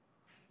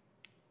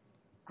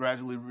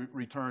gradually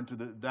return to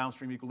the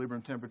downstream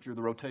equilibrium temperature,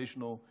 the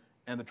rotational,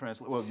 and the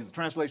translational. Well, the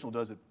translational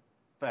does it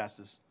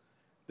fastest,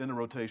 then the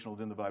rotational,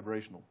 then the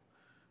vibrational.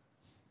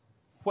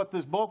 What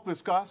this bulk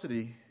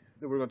viscosity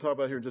that we're going to talk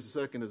about here in just a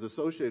second is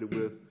associated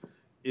with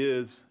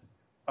is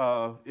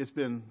it's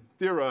been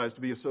theorized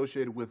to be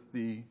associated with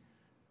the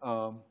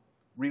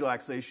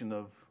relaxation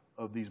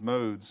of these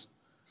modes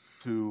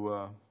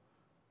to,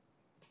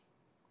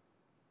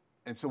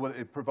 and so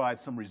it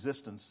provides some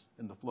resistance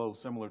in the flow,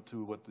 similar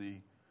to what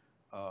the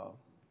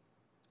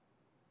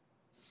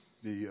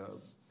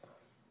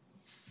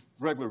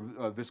regular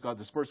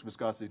dispersive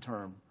viscosity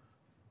term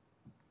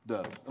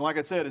does. And like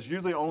I said, it's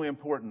usually only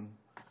important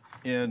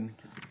in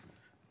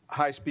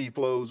high-speed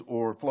flows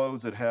or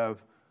flows that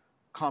have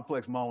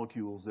complex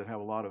molecules that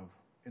have a lot of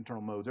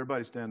internal modes.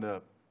 Everybody stand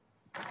up.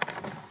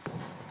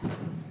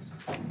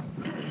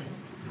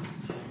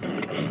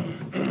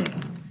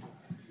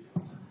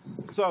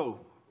 So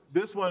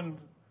this one,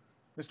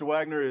 Mr.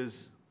 Wagner,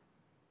 is,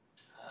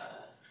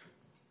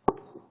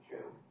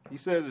 he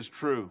says it's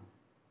true.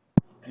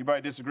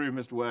 Anybody disagree with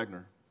Mr.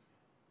 Wagner?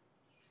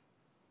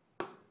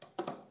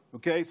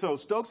 Okay, so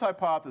Stokes'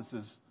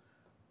 hypothesis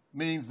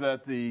means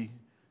that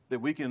that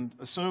we can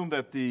assume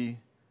that the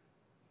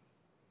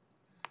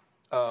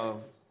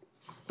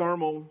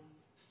thermal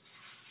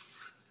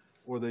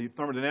or the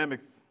thermodynamic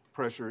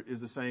pressure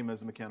is the same as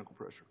the mechanical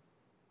pressure,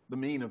 the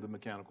mean of the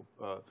mechanical,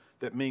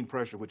 that mean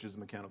pressure, which is the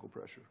mechanical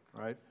pressure,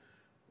 right?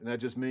 And that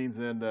just means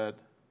then that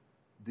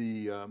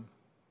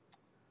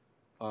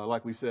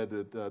like we said,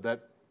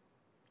 that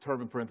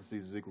term in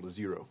parentheses is equal to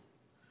 0.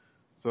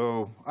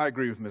 So I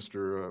agree with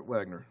Mr.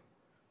 Wagner.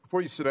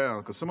 Before you sit down,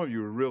 because some of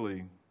you are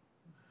really,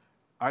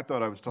 I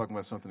thought I was talking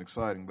about something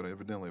exciting, but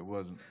evidently it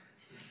wasn't.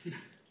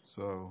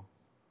 So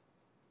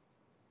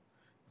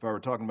if I were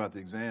talking about the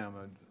exam,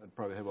 I'd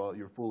probably have all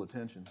your full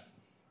attention,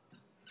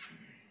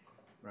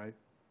 right?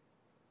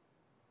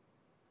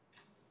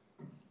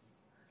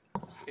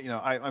 You know,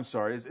 I'm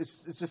sorry.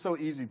 It's just so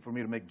easy for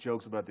me to make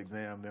jokes about the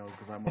exam now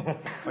because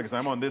like I said,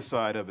 I'm on this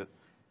side of it.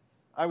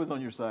 I was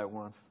on your side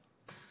once.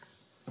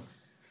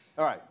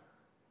 All right.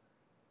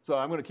 So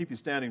I'm going to keep you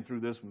standing through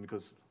this one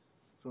because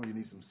some of you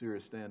need some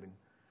serious standing.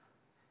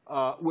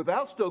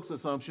 Without Stokes'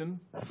 assumption,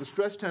 the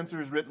stress tensor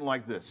is written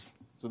like this.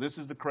 So this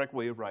is the correct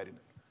way of writing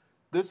it.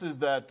 This is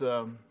that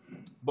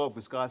bulk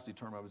viscosity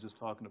term I was just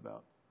talking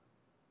about.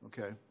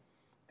 Okay.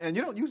 And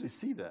you don't usually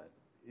see that.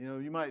 You know,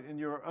 you might, in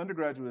your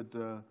undergraduate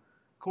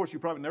course, you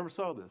probably never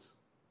saw this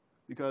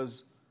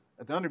because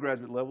at the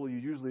undergraduate level, you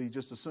usually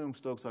just assume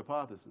Stokes'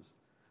 hypothesis.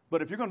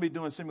 But if you're going to be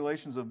doing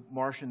simulations of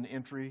Martian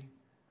entry,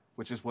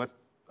 which is what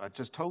I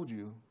just told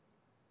you,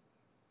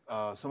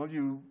 some of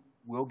you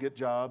will get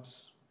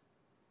jobs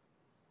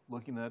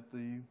looking at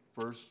the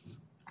first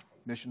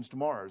missions to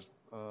Mars,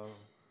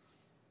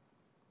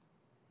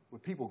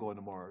 with people going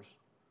to Mars.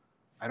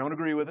 I don't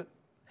agree with it.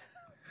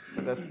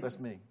 That's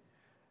me.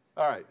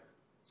 All right.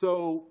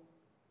 So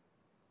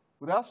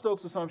without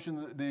Stokes'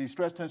 assumption, the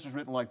stress tensor is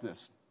written like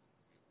this.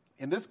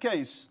 In this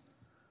case,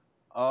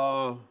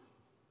 Mr.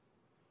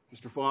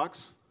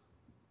 Fox,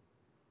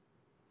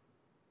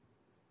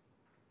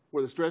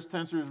 where the stress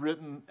tensor is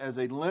written as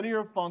a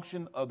linear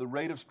function of the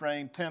rate of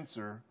strain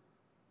tensor,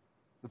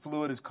 the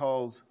fluid is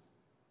called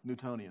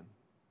Newtonian.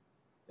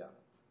 Yeah.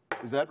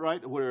 Is that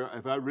right? Where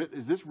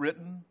is this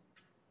written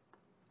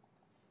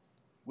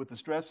with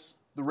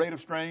the rate of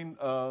strain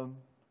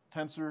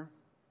tensor,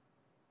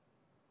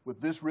 with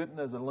this written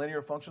as a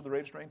linear function of the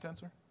rate of strain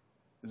tensor?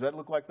 Does that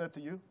look like that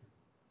to you?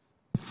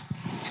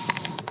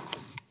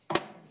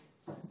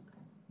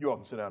 You all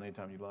can sit down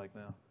anytime you like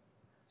now,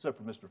 except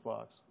for Mr.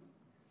 Fox.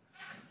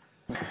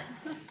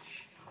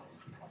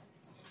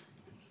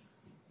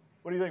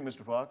 What do you think,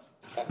 Mr. Fox?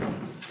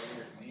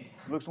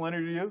 Looks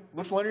linear to you?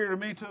 Looks linear to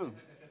me too.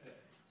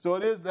 So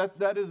it is. This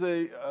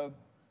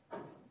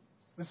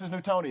is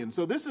Newtonian.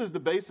 So this is the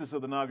basis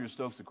of the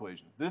Navier-Stokes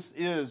equation. This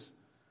is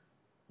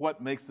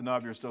what makes the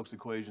Navier-Stokes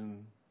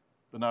equation,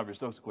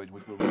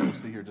 which we'll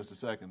see here in just a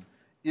second,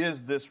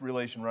 is this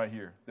relation right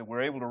here, that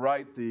we're able to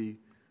write the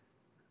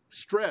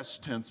stress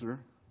tensor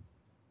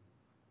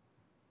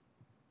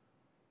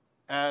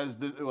as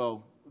this,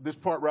 well, this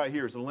part right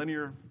here is a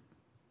linear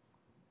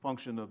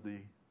function of the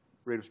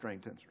rate of strain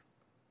tensor.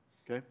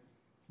 Okay?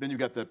 Then you've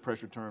got that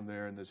pressure term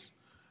there and this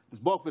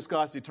bulk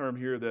viscosity term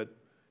here that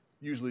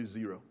usually is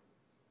 0.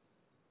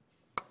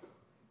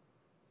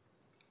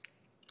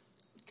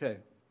 Okay.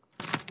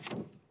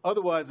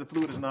 Otherwise, the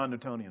fluid is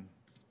non-Newtonian.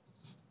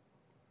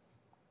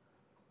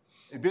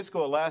 A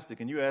viscoelastic,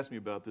 and you asked me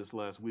about this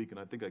last week, and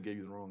I think I gave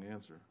you the wrong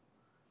answer.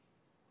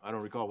 I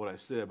don't recall what I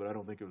said, but I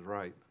don't think it was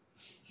right.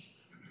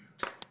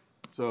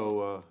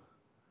 So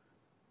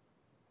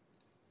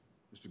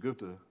Mr.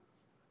 Gupta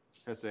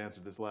has to answer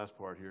this last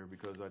part here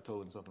because I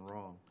told him something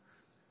wrong.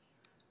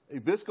 A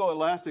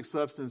viscoelastic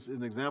substance is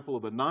an example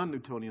of a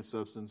non-Newtonian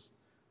substance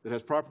that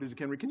has properties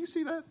that can you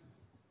see that?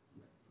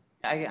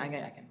 I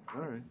can.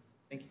 All right.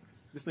 Thank you.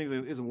 This thing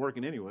isn't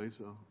working anyway,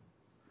 so.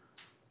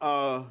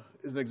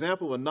 Is an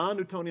example of a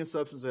non-Newtonian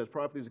substance that has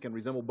properties that can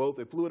resemble both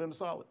a fluid and a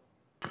solid.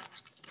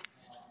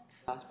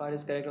 Last part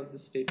is correct of the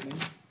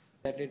statement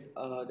that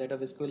that a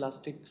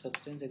viscoelastic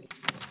substance exists.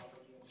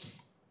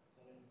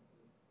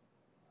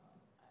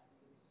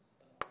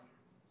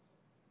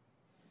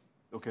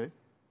 Okay.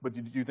 But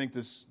do you think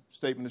this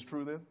statement is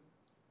true then?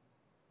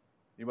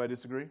 Anybody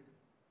disagree?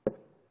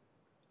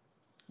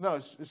 No,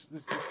 it's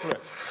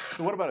correct.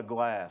 So what about a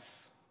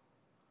glass?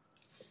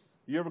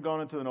 You ever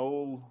gone into an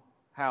old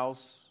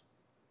house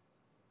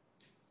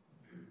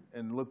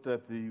and looked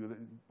at you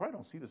probably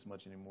don't see this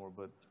much anymore,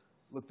 but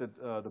looked at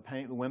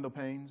the window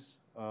panes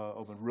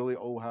of a really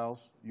old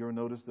house? You ever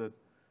noticed that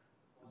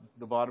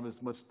the bottom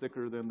is much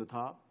thicker than the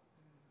top?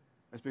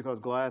 That's because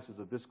glass is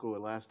a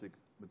viscoelastic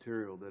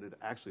material, that it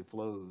actually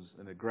flows,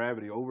 and that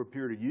gravity, over a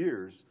period of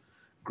years,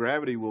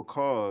 gravity will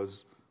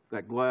cause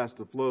that glass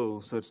to flow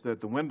such that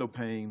the window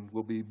pane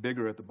will be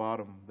bigger at the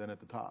bottom than at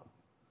the top.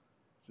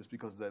 It's just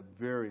because of that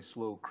very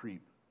slow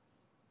creep,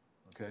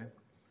 okay?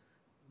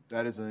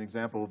 That is an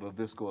example of a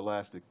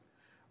viscoelastic.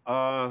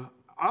 I'll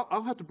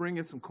have to bring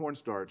in some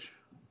cornstarch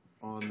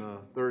on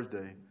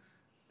Thursday,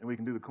 and we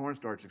can do the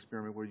cornstarch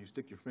experiment where you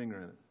stick your finger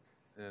in it.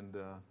 And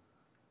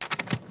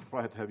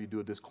probably have to have you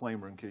do a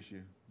disclaimer in case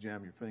you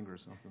jam your finger or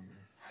something.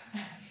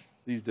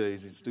 These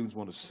days, these students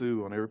want to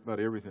sue on about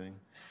everything.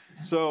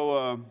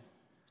 So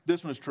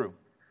this one is true.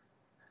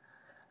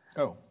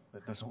 Oh,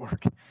 that doesn't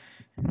work.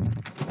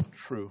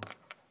 True.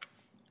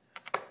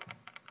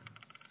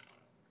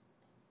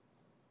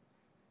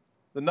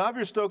 The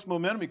Navier-Stokes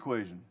momentum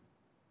equation.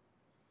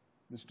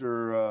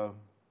 Mr.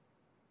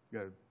 You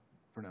got to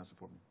pronounce it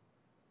for me.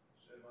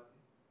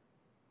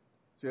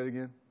 Say that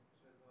again?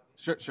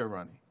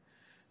 Shervani.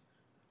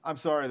 I'm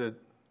sorry that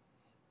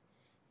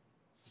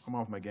I'm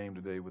off my game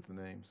today with the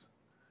names.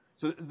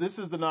 So this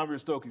is the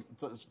Navier-Stokes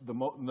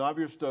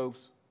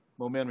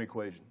momentum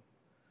equation.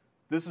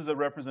 This is a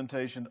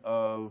representation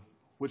of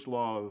which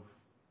law of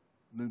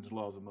Newton's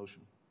laws of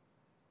motion?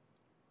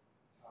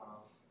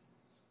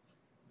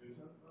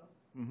 Newton's laws?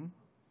 Mm-hmm.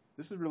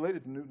 This is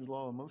related to Newton's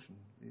law of motion,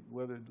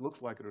 whether it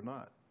looks like it or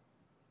not.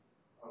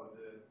 Oh,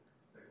 the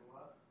second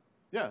law?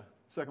 Yeah,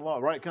 second law,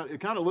 right? It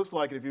kind of looks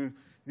like it. If you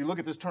look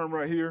at this term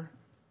right here,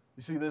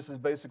 you see this is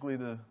basically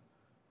the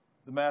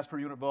mass per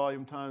unit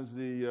volume times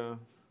the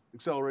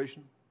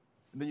acceleration.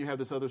 And then you have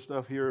this other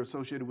stuff here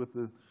associated with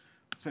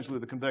essentially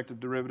the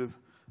convective derivative.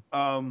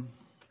 You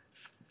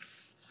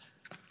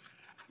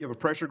have a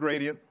pressure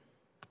gradient.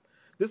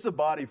 This is a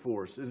body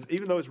force.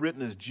 Even though it's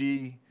written as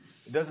G,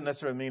 it doesn't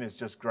necessarily mean it's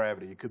just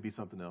gravity. It could be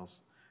something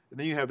else. And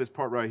then you have this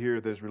part right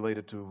here that is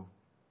related to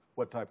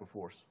what type of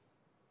force?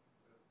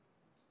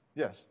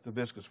 Yes, it's a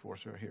viscous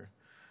force right here.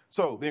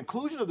 So the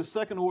inclusion of the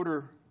second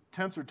order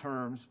tensor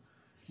terms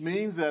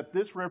means that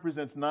this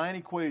represents 9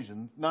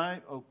 equations, I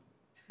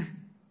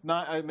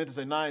meant to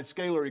say 9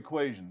 scalar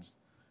equations,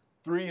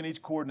 3 in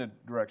each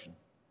coordinate direction.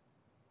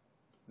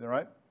 Is that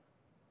right?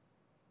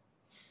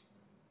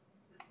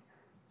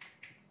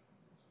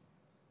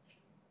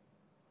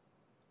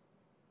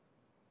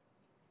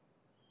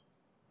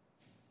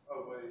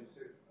 Oh, wait,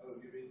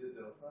 you mean the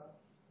delta?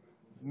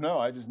 No,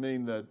 I just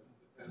mean that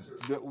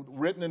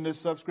written in this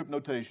subscript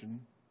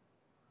notation,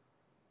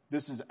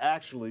 this is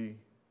actually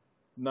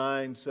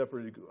 9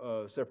 separate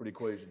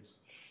equations.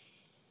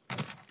 It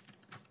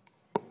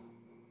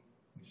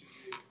should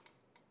be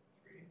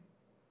 3.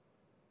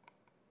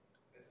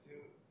 I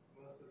assume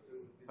most of them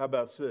would be. How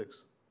about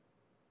 6?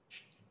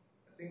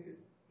 I think the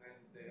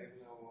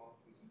diagonal one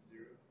was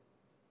 0.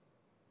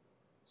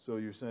 So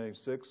you're saying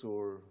 6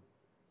 or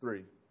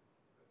 3?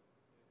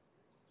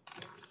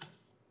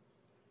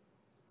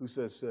 Who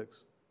says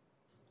 6?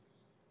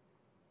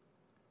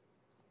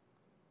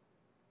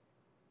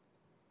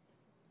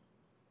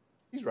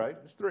 He's right.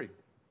 It's 3.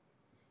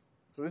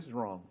 So this is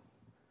wrong.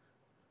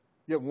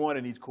 You have 1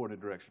 in each coordinate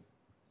direction.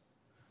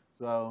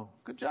 So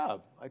good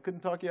job. I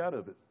couldn't talk you out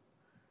of it.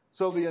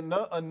 So the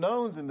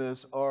unknowns in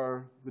this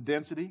are the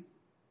density,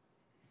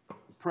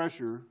 the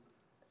pressure,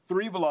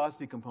 3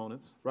 velocity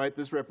components, right?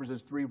 This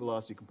represents 3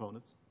 velocity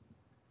components.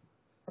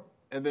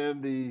 And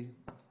then the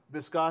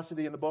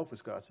viscosity and the bulk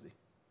viscosity.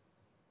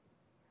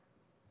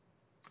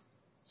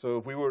 So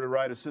if we were to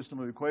write a system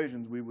of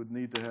equations, we would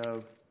need to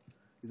have,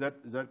 is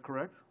that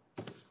correct?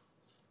 I'm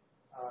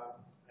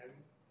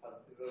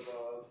positive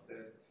about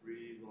the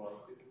 3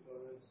 velocity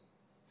components.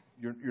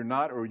 You're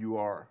not, or you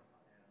are?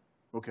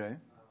 Okay.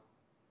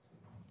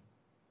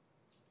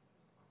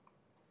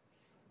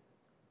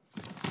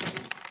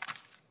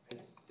 I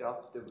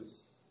doubt there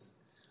was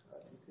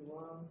velocity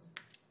ones.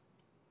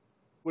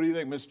 What do you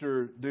think,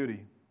 Mr.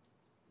 Duty?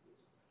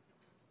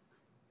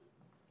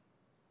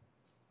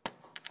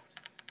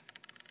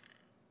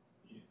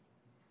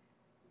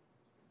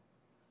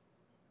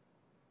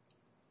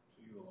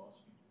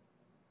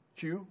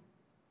 Q.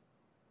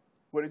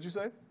 What did you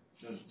say?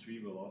 No,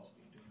 3 velocity.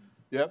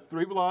 Yep,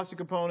 3 velocity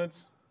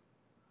components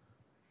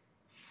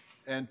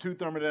and 2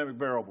 thermodynamic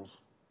variables.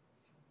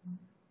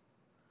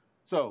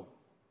 So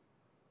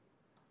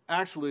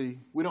actually,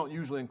 we don't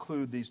usually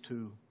include these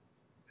 2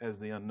 as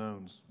the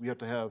unknowns. We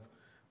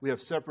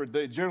have separate,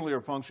 they generally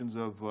are functions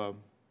of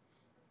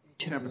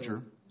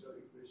temperature.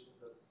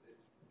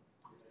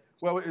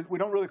 Well, we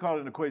don't really call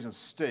it an equation of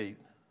state.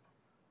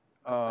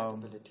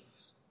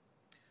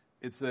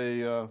 It's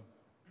a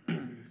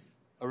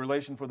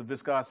relation for the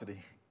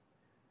viscosity.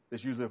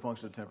 That's usually a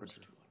function of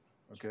temperature.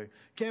 Okay,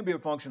 can be a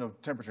function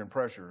of temperature and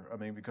pressure. I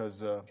mean,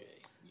 because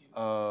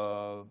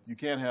you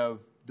can have,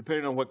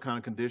 depending on what kind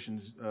of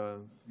conditions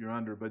you're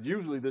under. But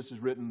usually, this is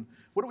written.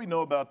 What do we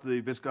know about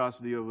the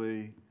viscosity of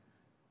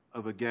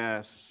a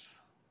gas?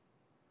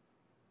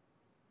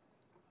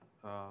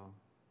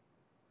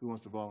 Who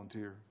wants to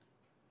volunteer?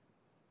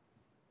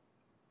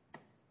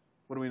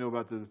 What do we know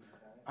about the?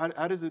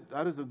 How does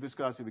the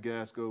viscosity of a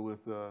gas go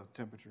with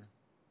temperature?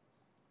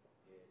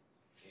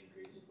 It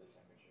increases the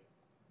temperature.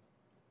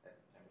 As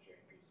the temperature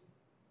increases,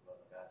 the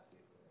viscosity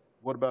of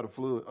the What about a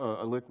fluid,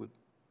 a liquid?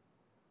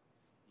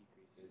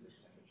 decreases its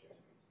temperature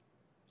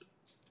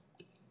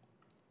increases.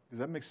 Does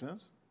that make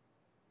sense?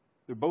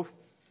 They're both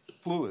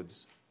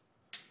fluids.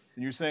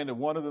 And you're saying that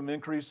one of them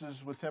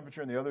increases with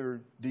temperature and the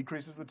other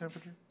decreases with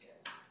temperature?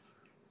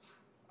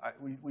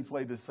 We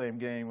played this same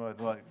game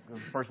like the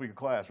first week of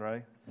class,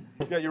 right?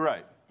 Yeah, you're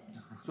right.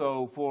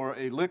 So for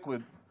a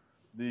liquid,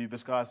 the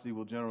viscosity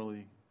will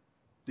generally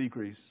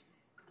decrease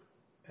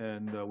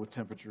and with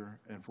temperature,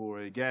 and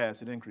for a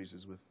gas, it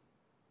increases with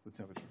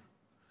temperature.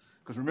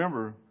 Because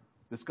remember,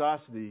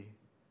 viscosity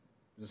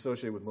is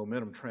associated with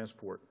momentum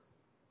transport.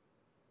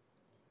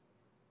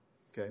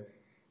 Okay?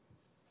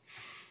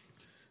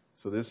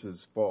 So this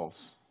is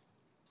false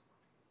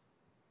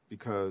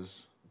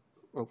because,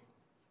 well,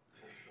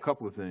 a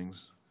couple of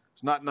things.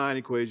 It's not 9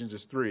 equations,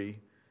 it's 3.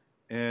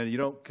 And you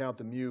don't count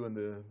the mu and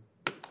the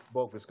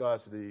bulk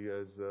viscosity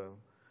as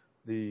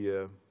these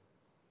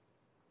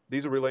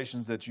are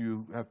relations that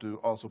you have to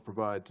also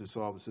provide to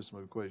solve the system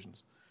of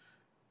equations.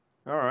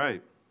 All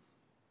right.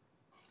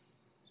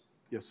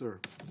 Yes, sir.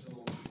 So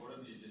what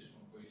are the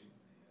additional equations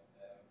that you have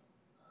to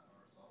have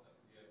or solve that?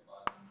 Because you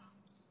have 5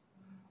 unknowns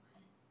and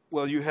 3.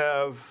 Well, you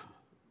have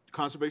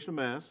conservation of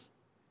mass,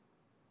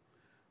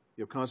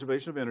 you have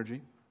conservation of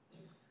energy,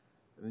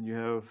 and then you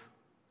have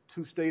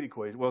 2 state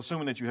equations. Well,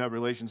 assuming that you have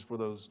relations for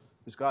those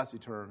viscosity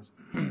terms,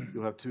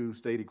 you'll have 2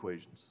 state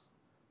equations.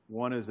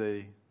 One is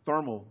a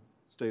thermal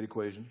state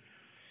equation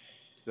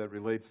that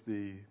relates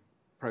the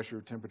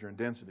pressure, temperature, and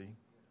density.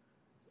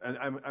 And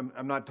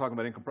I'm not talking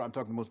about incompressible, I'm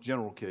talking the most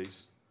general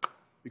case.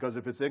 Because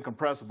if it's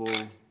incompressible,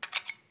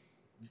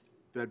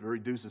 that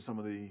reduces some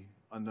of the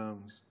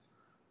unknowns.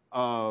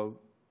 And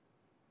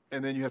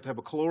then you have to have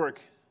a caloric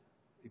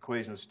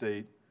equation of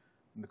state.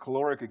 And the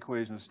caloric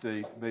equation of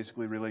state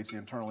basically relates the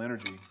internal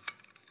energy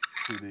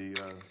to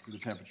the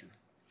temperature.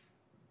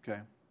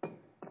 Okay.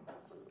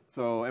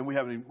 So, and we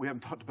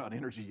haven't talked about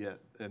energy yet,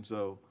 and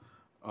so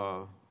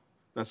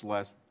that's the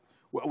last.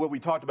 Well, we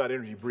talked about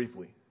energy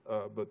briefly,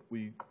 but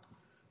we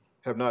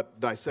have not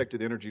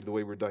dissected energy the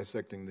way we're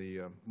dissecting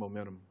the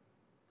momentum.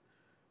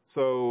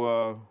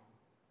 So,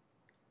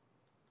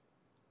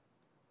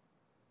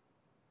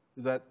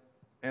 does that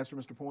answer,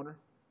 Mr. Pointer?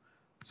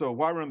 So,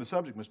 while we're on the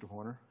subject, Mr.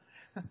 Pointer.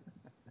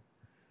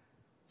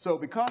 So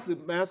because the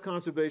mass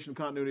conservation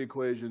continuity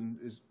equation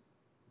is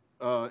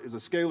a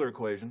scalar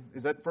equation,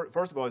 is that,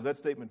 first of all, is that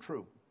statement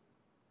true?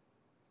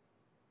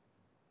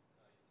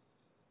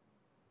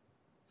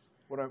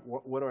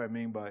 What do I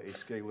mean by a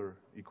scalar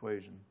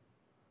equation?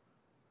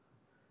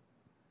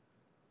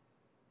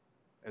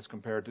 As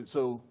compared to,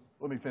 so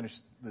let me finish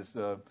this.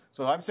 So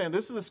I'm saying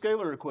this is a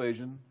scalar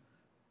equation,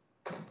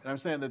 and I'm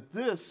saying that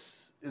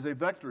this is a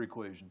vector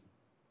equation.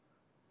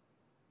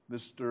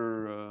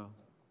 Mr.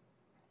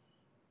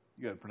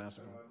 You got to pronounce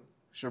it.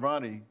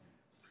 Shervani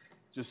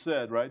just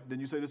said, right?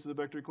 Didn't you say this is a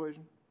vector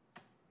equation?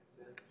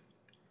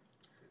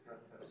 It's not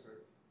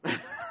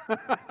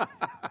tensor.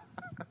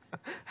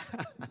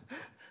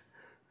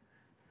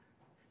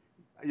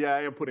 Yeah,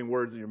 I am putting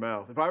words in your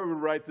mouth. If I were to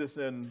write this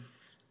in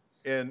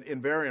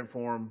invariant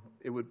form,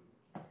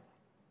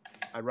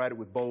 I'd write it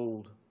with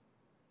bold.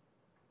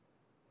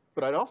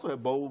 But I'd also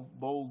have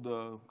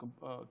bold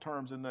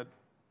terms in that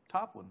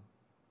top one.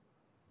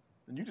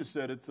 And you just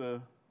said it's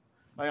a.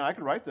 I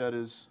could write that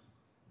as.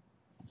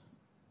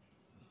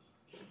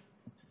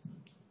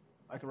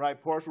 I can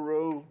write partial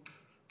rho,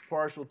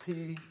 partial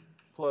t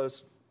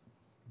plus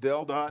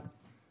del dot.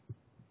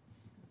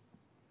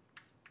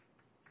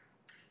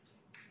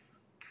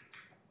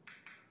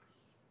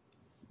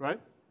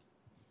 Right?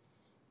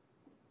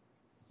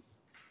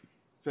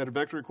 Is that a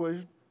vector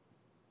equation?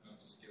 No,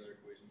 it's a scalar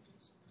equation.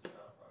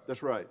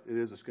 That's right. It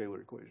is a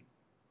scalar equation.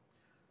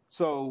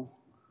 So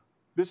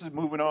this is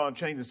moving on,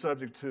 changing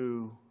subject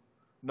to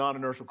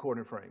non-inertial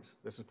coordinate frames.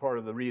 This is part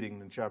of the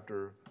reading in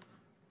chapter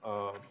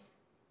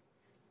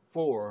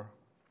 4.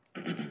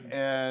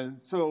 And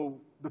so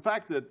the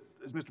fact that,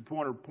 as Mr.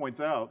 Pointer points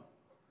out,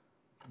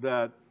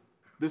 that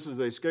this is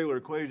a scalar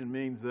equation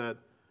means that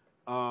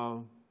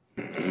when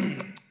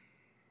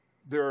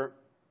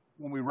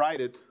we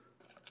write it,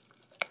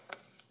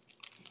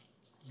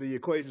 the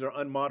equations are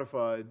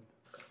unmodified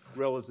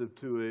relative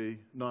to a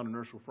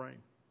non-inertial frame.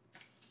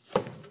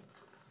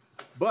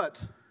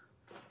 But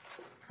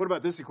what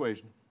about this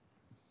equation?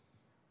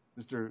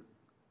 Mr.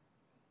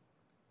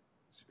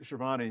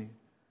 Shervani,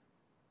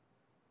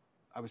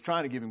 I was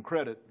trying to give him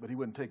credit, but he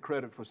wouldn't take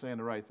credit for saying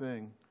the right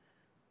thing.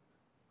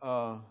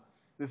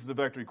 This is a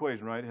vector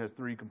equation, right? It has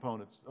three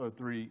components, or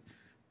three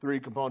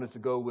components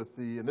that go with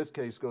the, in this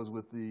case, goes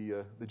with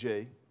the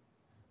J.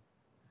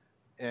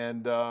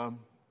 And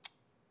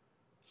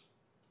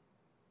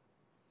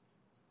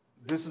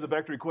this is a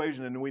vector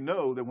equation, and we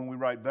know that when we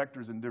write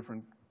vectors in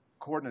different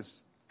coordinate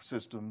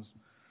systems,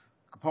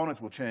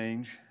 components will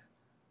change.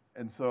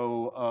 And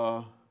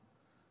so,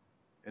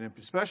 and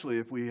especially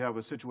if we have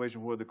a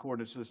situation where the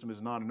coordinate system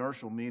is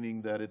non-inertial,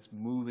 meaning that it's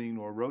moving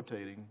or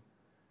rotating,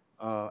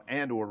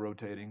 and or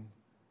rotating,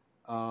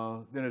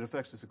 then it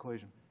affects this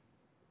equation.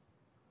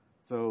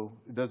 So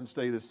it doesn't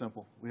stay this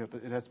simple.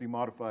 It has to be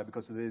modified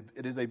because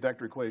it is a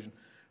vector equation.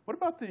 What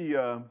about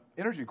the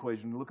energy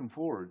equation looking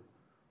forward?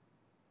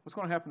 What's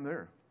going to happen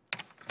there?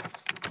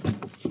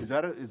 Is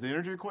the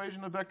energy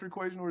equation a vector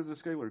equation or is it a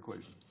scalar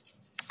equation?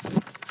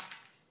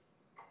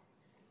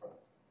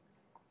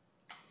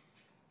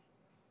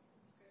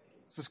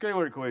 It's a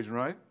scalar equation,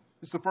 right?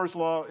 It's the first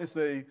law. It's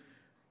a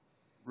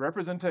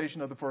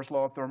representation of the first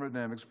law of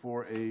thermodynamics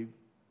for a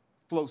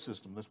flow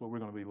system. That's what we're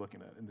going to be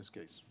looking at in this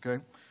case,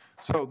 okay?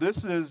 So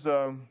this is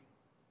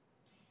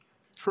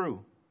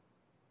true.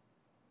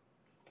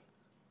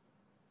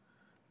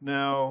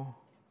 Now,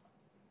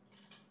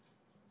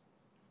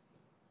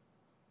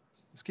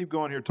 let's keep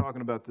going here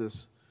talking about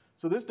this.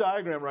 So this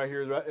diagram right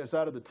here is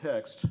out of the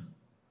text.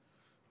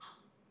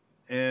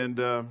 And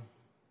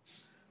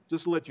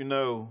just to let you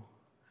know,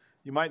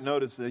 you might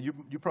notice that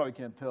you probably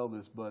can't tell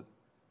this, but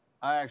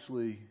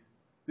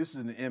this is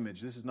an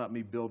image. This is not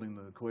me building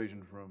the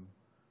equation from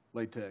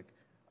LaTeX.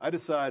 I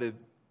decided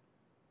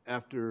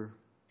after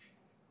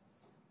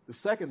the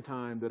second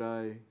time that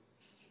I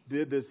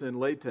did this in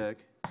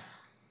LaTeX,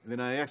 and then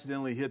I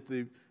accidentally hit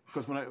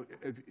because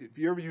if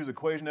you ever use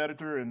equation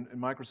editor in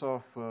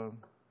Microsoft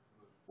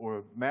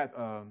or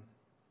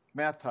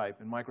math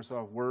type in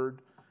Microsoft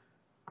Word,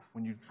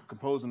 when you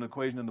compose an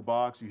equation in the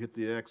box, you hit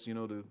the X,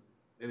 and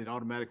it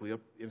automatically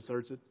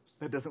inserts it.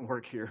 That doesn't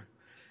work here.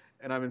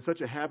 And I'm in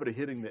such a habit of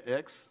hitting the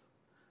X,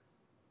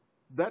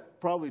 that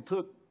probably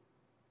took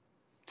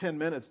 10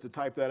 minutes to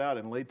type that out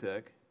in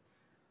LaTeX.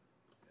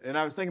 And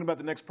I was thinking about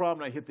the next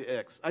problem, and I hit the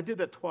X. I did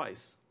that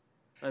twice.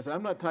 I said,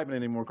 I'm not typing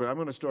any more. I'm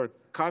going to start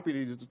copying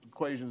these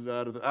equations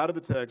out of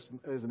the text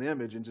as an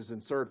image and just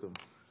insert them.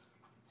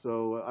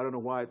 So I don't know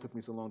why it took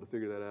me so long to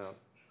figure that out.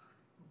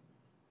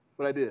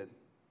 But I did.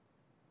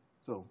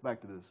 So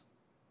back to this.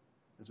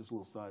 It's just a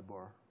little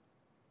sidebar.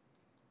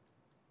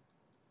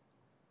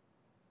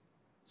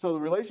 So the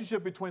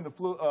relationship between the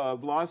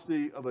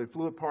velocity of a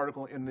fluid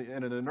particle in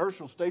an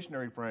inertial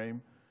stationary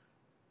frame,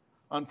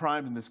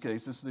 unprimed in this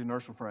case, this is the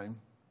inertial frame,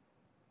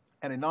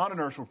 and a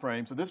non-inertial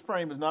frame. So this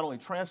frame is not only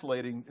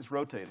translating, it's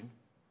rotating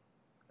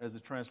as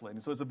it's translating.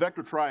 So it's a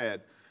vector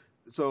triad.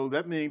 So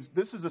that means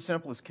this is the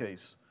simplest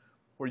case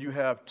where you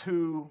have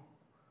two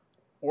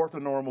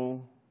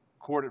orthonormal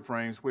coordinate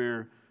frames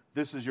where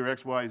this is your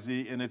x, y,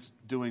 z, and it's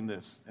doing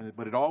this.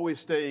 But it always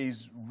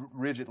stays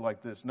rigid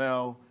like this.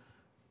 Now,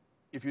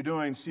 if you're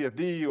doing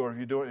CFD or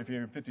if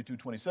you're in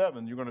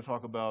 5227, you're going to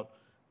talk about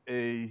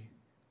a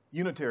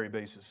unitary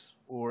basis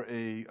or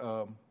a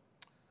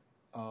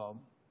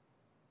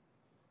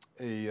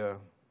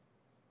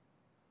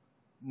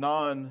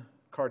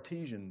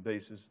non-Cartesian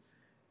basis,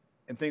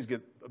 and things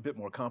get a bit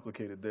more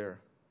complicated there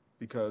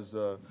because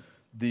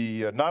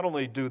not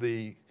only do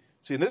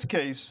see in this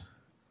case,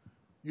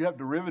 you have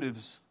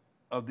derivatives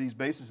of these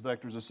basis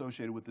vectors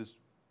associated with this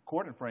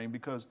coordinate frame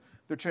because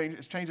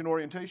it's changing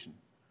orientation.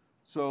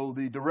 So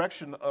the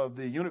direction of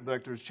the unit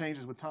vectors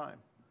changes with time.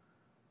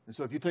 And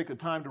so if you take a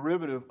time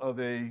derivative of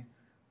a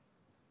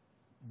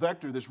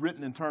vector that's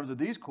written in terms of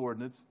these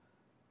coordinates,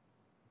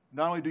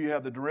 not only do you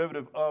have the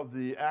derivative of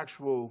the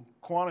actual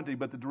quantity,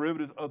 but the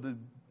derivative of the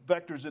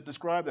vectors that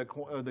describe that,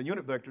 the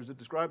unit vectors that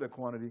describe that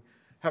quantity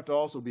have to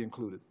also be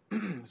included.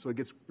 So it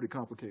gets pretty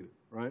complicated,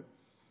 right?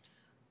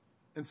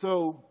 And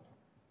so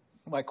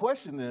my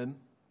question then,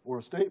 or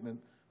a statement,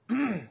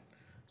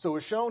 so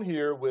it's shown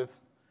here with,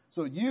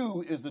 so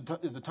U is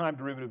the time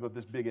derivative of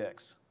this big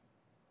X.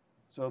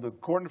 So the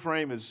coordinate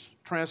frame is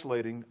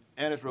translating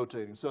and it's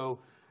rotating. So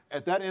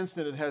at that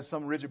instant, it has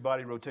some rigid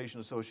body rotation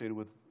associated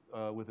with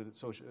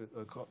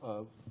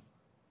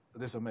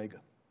this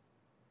omega,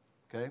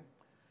 okay?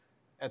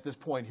 At this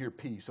point here,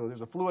 P. So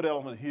there's a fluid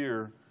element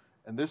here,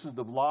 and this is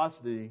the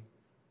velocity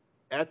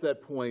at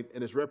that point,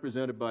 and it's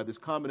represented by this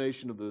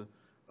combination of the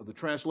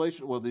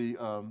translation, well, the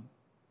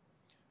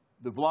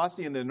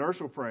velocity in the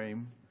inertial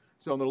frame.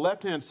 So on the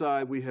left-hand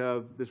side, we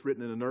have this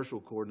written in inertial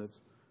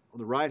coordinates. On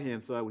the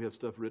right-hand side, we have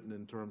stuff written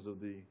in terms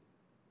of the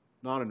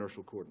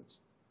non-inertial coordinates.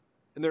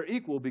 And they're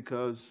equal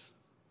because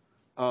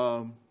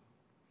of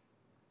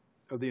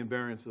the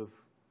invariance of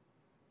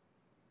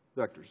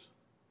vectors.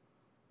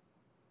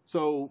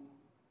 So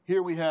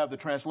here we have the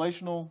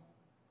translational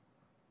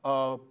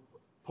part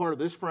of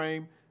this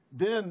frame.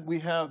 Then we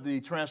have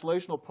the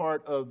translational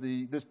part of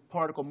this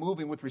particle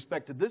moving with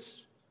respect to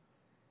this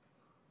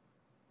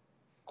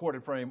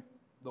coordinate frame,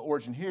 the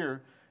origin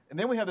here. And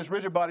then we have this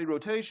rigid body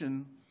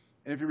rotation.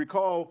 And if you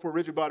recall, for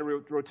rigid body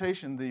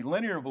rotation, the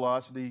linear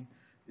velocity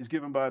is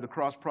given by the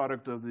cross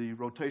product of the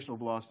rotational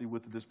velocity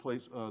with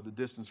the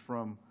distance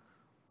from,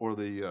 or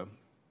the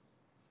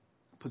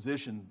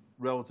position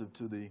relative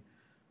to the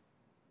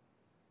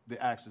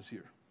axis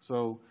here.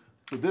 So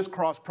this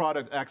cross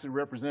product actually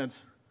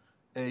represents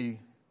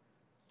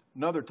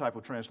another type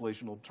of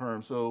translational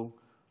term. So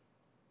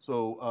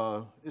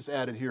it's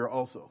added here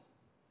also.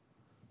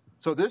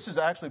 So this is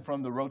actually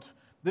from the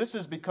this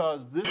is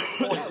because this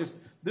point is,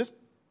 this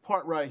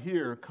part right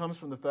here comes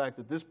from the fact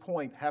that this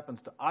point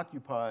happens to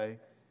occupy,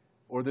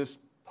 or this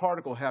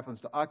particle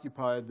happens to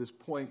occupy this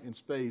point in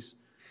space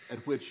at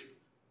which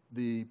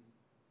the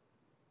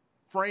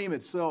frame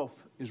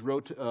itself is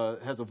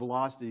has a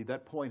velocity.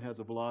 That point has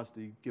a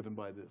velocity given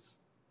by this.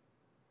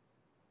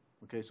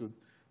 Okay, so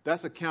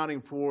that's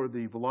accounting for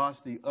the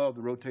velocity of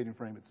the rotating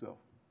frame itself.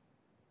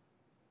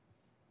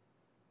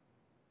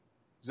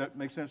 Does that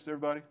make sense to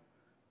everybody?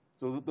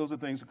 So those are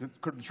things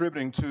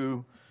contributing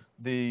to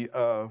the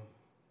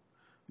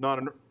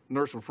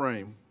non-inertial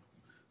frame.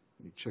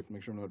 Let me check,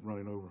 make sure I'm not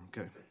running over.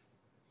 Okay.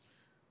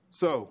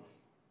 So,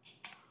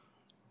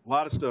 a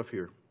lot of stuff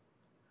here.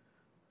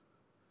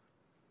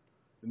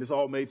 And this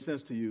all made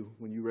sense to you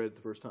when you read it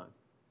the first time.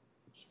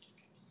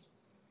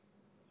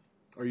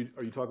 Are you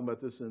talking about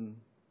this in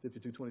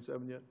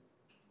 5227 yet?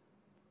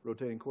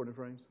 Rotating coordinate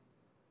frames?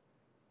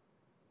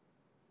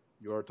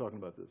 You are talking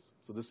about this.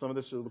 So some of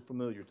this should look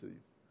familiar to you.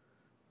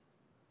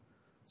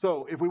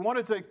 So if we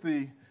want to take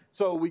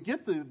so we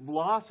get the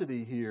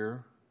velocity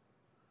here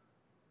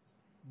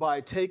by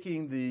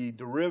taking the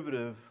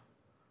derivative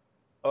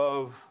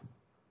of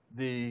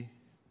the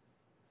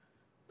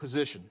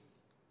position,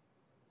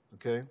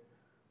 okay?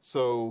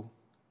 So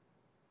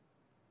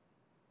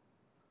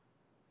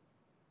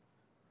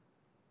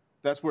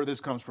that's where this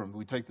comes from.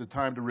 We take the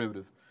time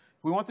derivative.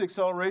 If we want the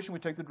acceleration,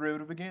 we take the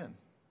derivative again.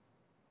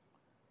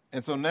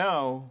 And so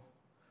now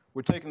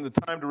we're taking the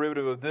time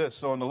derivative of this.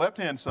 So on the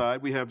left-hand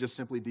side, we have just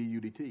simply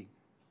du dt,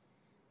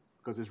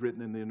 because it's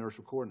written in the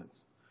inertial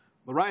coordinates.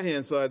 The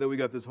right-hand side, though, we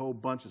got this whole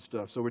bunch of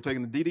stuff. So we're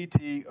taking the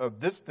ddt of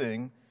this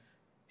thing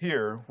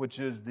here, which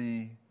is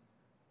the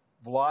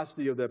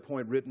velocity of that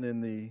point written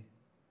in the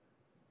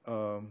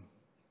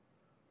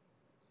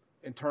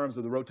in terms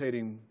of the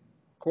rotating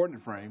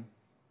coordinate frame,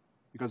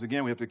 because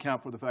again, we have to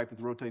account for the fact that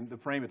the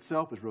frame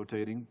itself is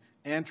rotating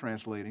and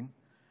translating,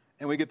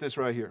 and we get this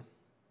right here.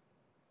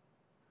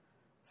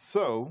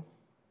 So,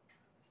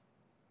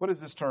 what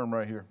is this term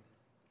right here?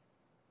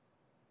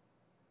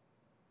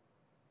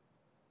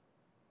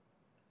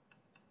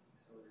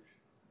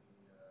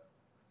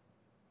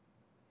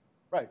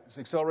 Right, it's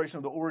the acceleration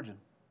of the origin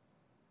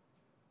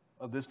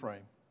of this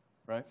frame,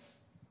 right?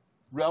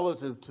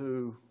 Relative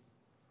to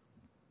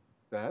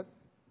that.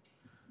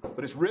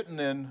 But it's written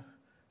in,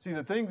 see,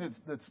 the thing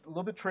that's a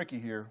little bit tricky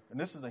here, and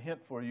this is a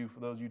hint for you, for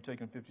those of you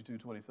taking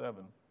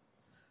 5227,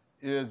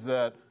 is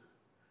that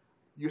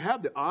you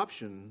have the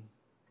option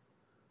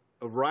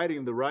of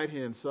writing the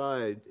right-hand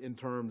side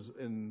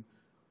in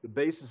the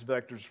basis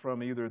vectors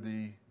from either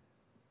the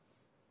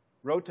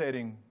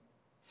rotating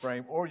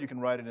frame, or you can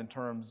write it in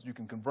terms, you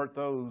can convert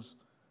those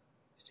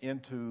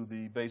into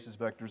the basis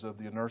vectors of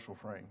the inertial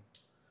frame.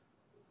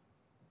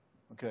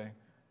 Okay?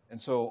 And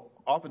so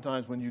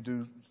oftentimes when you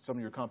do some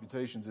of your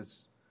computations,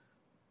 it's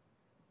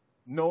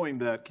knowing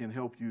that can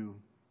help you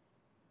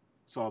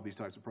solve these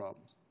types of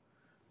problems.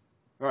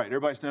 All right,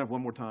 everybody stand up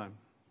one more time.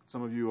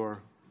 Some of you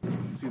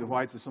see the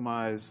whites of some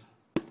eyes.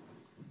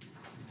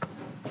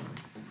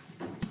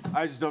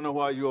 I just don't know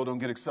why you all don't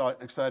get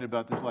excited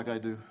about this like I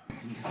do.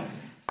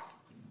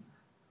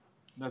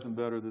 Nothing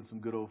better than some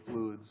good old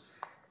fluids,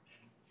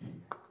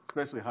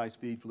 especially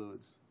high-speed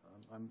fluids.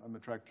 I'm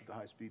attracted to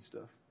high-speed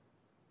stuff.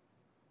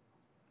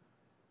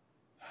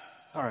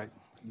 All right,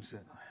 you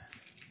said.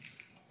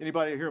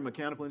 Anybody here a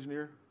mechanical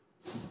engineer?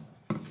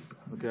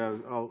 Okay,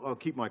 I'll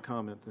keep my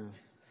comment then.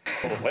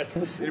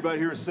 Anybody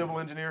here a civil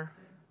engineer?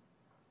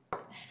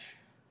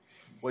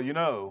 Well, you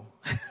know,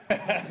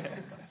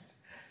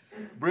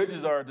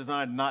 bridges are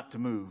designed not to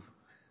move.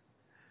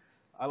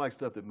 I like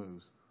stuff that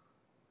moves.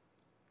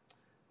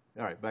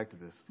 All right, back to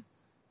this.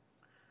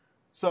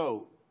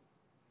 So,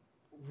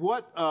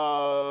 what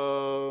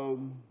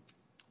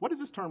is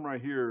this term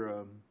right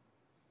here,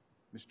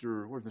 where's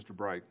Mr.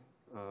 Bright?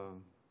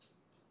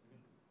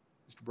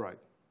 Mr. Bright.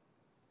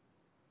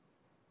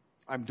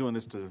 I'm doing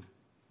this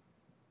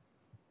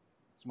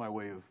it's my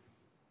way of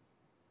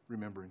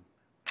remembering.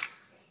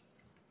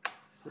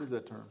 What is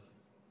that term?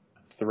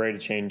 It's the rate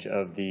of change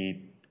of the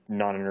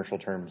non-inertial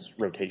term's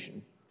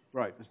rotation.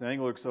 Right, it's the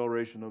angular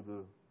acceleration of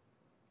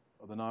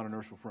the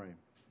non-inertial frame.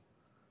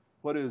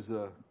 What is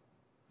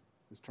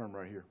this term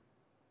right here.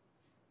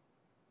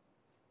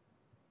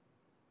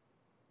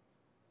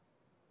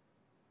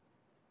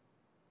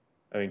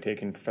 Having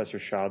taken Professor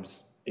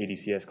Schaub's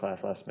ADCS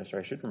class last semester,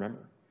 I should remember.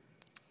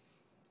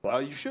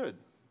 Well, you should.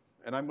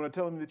 And I'm going to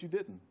tell him that you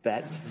didn't.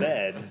 That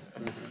said,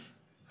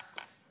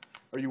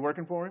 Are you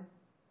working for him?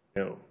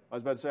 no. I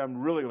was about to say, I'm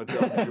really going to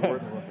tell him that you're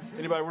working for him.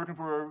 Anybody working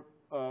for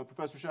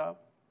Professor Schaub?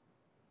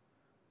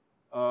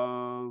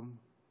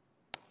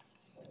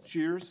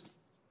 Shears?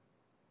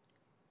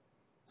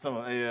 Some,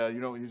 yeah,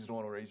 you just don't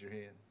want to raise your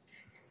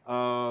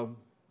hand.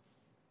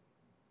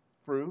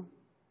 Frew?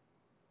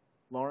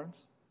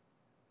 Lawrence?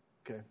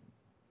 Okay.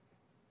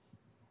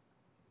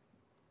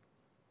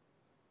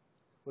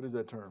 What is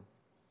that term?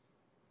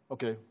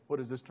 Okay, what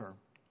is this term?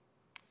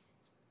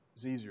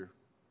 It's easier.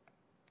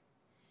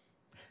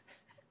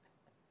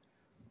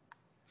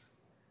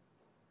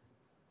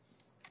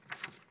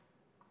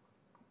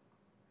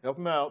 Help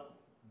him out.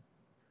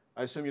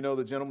 I assume you know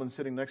the gentleman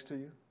sitting next to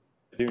you?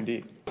 I do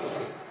indeed. You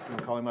want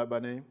to call him out by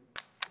name?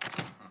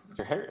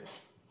 Mr.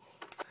 Harris.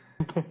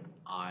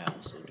 I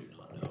also do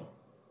not know.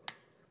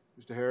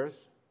 Mr.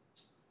 Harris,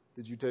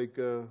 did you take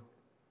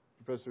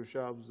Professor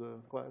Schaub's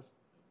class?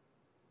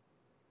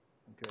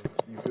 Okay.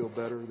 You feel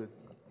better that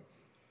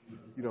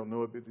you don't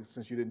know it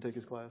since you didn't take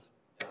his class?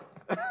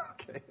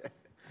 Okay.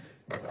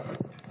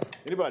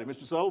 Anybody?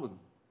 Mr. Sullivan,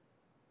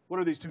 what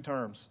are these two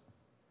terms?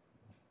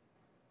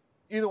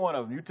 Either one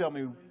of them. You tell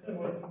me.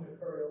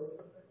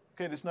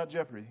 Okay, that's not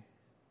Jeopardy.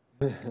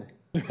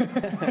 Coriolis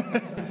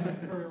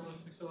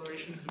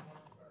acceleration is one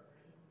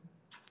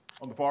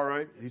On the far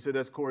right, he said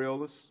that's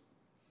Coriolis.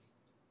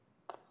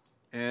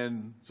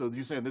 And so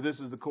you're saying that this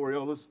is the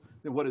Coriolis.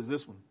 Then what is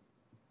this one?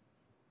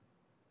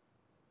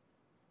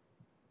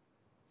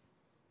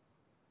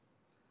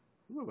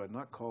 Who have I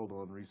not called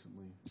on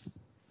recently?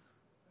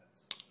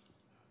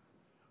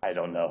 I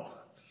don't know.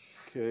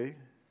 Okay.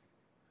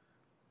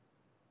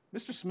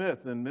 Mr.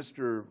 Smith and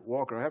Mr.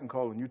 Walker, I haven't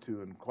called on you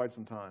two in quite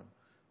some time.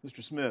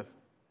 Mr. Smith,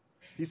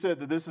 he said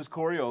that this is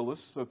Coriolis.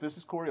 So if this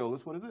is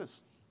Coriolis, what is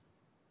this?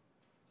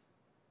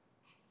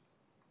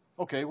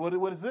 Okay, what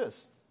is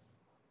this?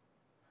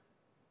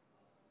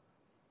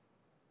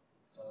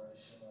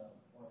 Acceleration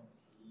of point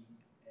P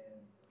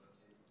and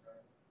rotating prime,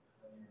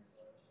 linear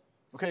acceleration.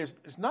 Okay,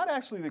 it's not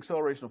actually the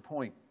acceleration of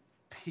point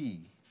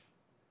P,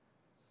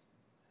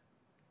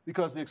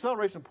 because the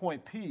acceleration of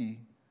point P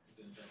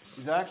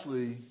is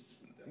actually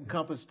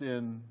encompassed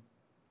in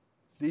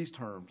these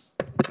terms.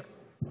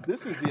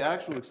 This is the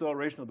actual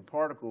acceleration of the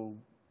particle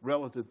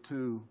relative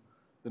to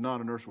the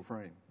non-inertial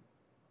frame.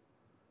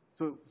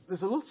 So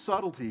there's a little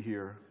subtlety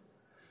here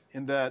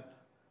in that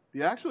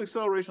the actual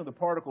acceleration of the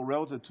particle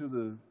relative to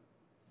the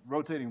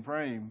rotating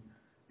frame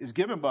is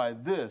given by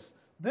this.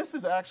 This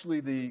is actually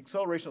the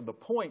acceleration of the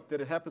point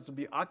that it happens to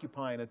be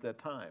occupying at that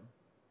time.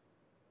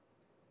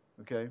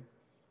 Okay?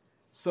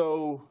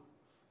 So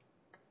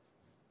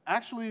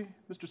actually,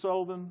 Mr.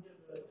 Sullivan,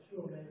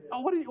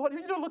 what are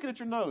you're looking at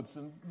your notes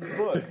and your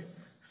book.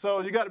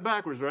 So you got it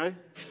backwards, right?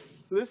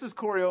 So this is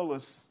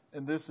Coriolis,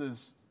 and this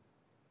is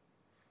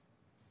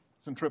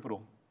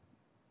centripetal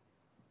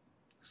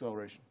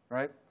acceleration,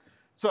 right?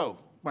 So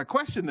my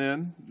question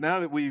then, now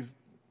that we've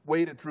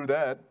waded through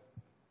that,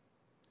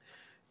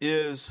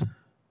 is,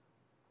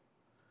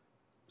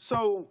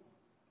 so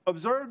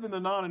observed in the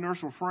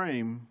non-inertial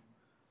frame,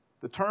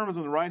 the terms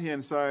on the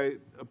right-hand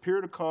side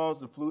appear to cause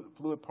the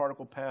fluid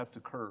particle path to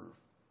curve,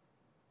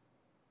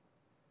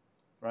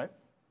 right?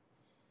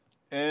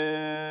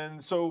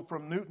 And so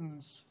from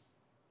Newton's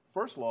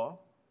first law,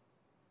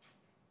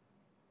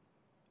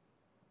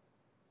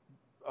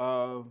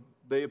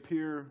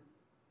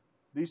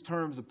 these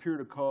terms appear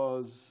to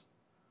cause,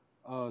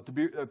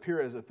 appear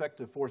as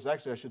effective forces.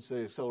 Actually, I should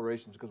say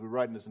accelerations, because we're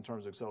writing this in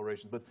terms of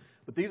accelerations.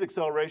 But these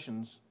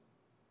accelerations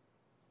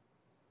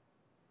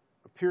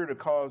appear to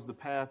cause the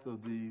path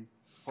of the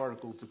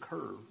particle to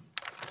curve,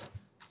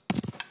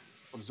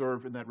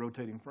 observed in that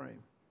rotating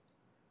frame.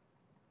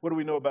 What do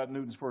we know about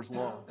Newton's first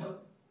law?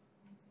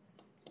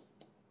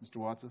 Mr.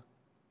 Watson?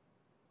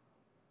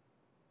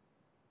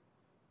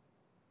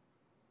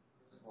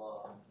 First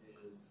law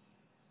is.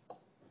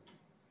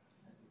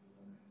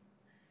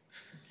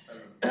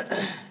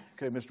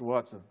 Okay, Mr.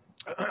 Watson.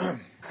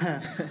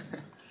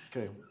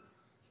 Okay.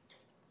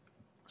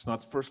 It's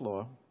not the first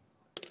law.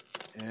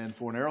 And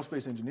for an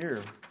aerospace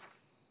engineer,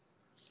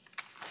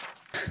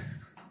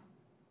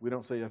 we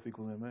don't say F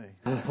equals MA,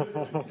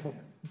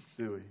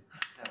 do we?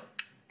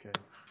 Okay.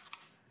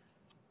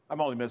 I'm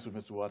only messing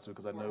with Mr. Watson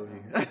because I know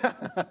he.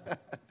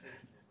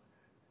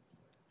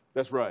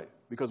 That's right,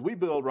 because we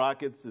build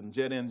rockets and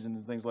jet engines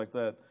and things like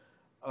that.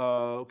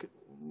 Okay.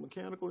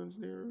 Mechanical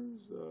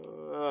engineers,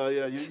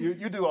 yeah,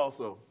 you do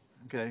also,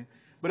 okay?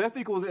 But F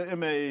equals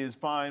MA is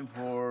fine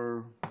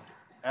for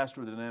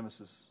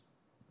astrodynamicists.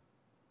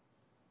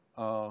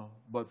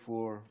 But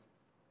for,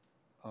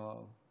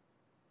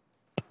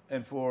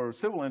 and for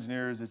civil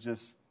engineers, it's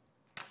just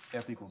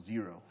F equals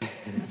 0.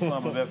 The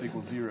sum of F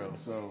equals 0.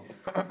 So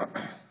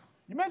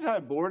you imagine how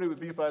bored it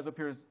would be if I was up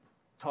here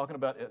talking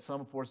about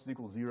sum of forces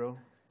equals 0?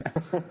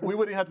 we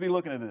wouldn't have to be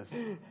looking at this,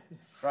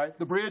 right?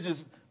 The bridge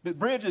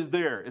is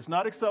there. It's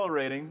not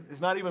accelerating.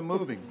 It's not even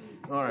moving.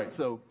 All right,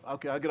 so,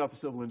 okay, I'll get off the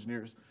civil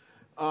engineers.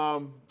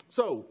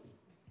 So,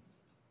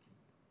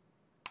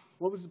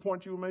 what was the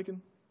point you were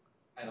making?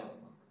 I don't remember.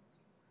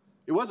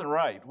 It wasn't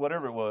right,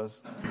 whatever it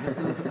was.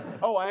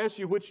 Oh, I asked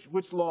you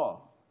which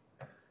law?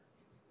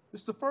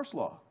 This is the first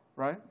law,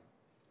 right?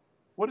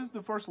 What is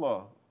the first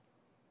law?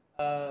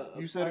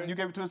 You said you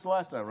gave it to us the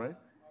last time, right?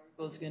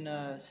 It's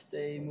gonna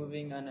stay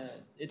moving on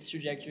its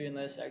trajectory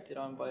unless acted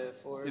on by a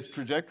force. Its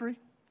trajectory?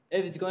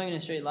 If it's going in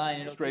a straight line,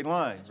 it'll straight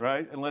line,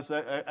 right? Unless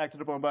acted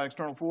upon by an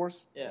external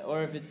force? Yeah,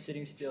 or if it's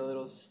sitting still,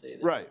 it'll stay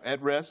there. Right,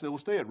 at rest, it will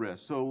stay at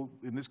rest. So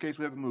in this case,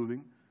 we have it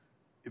moving.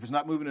 If it's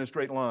not moving in a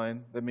straight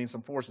line, that means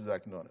some force is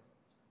acting on it,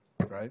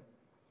 right?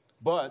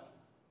 But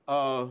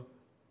are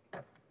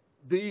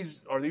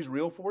these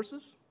real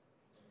forces?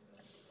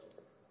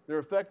 They're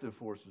effective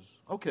forces.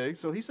 Okay,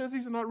 so he says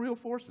these are not real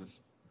forces.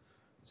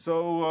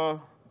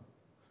 So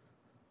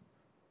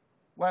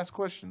last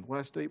question,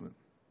 last statement.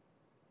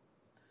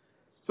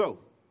 So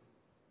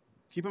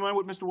keep in mind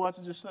what Mr.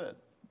 Watson just said.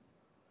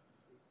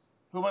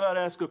 Who might not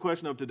ask a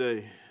question of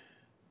today?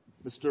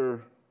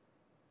 Mr.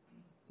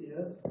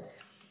 Diaz.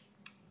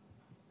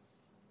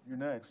 You're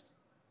next,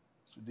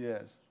 Mr.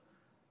 Diaz.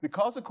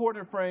 Because the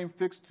coordinate frame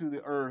fixed to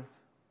the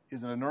Earth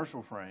is an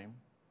inertial frame,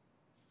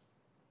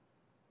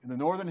 in the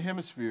northern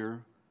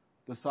hemisphere,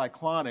 the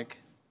cyclonic,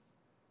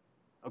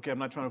 okay, I'm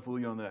not trying to fool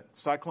you on that.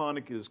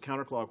 Cyclonic is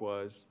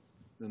counterclockwise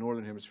in the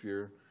northern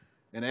hemisphere,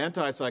 and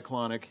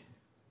anticyclonic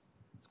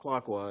is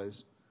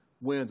clockwise.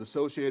 Winds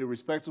associated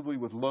respectively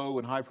with low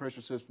and high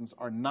pressure systems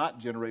are not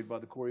generated by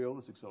the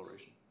Coriolis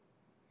acceleration.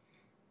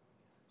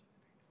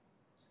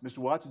 Mr.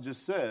 Watson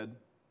just said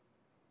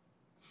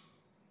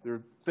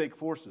they're fake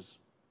forces.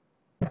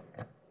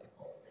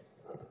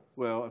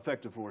 Well,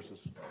 effective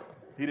forces.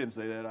 He didn't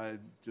say that. I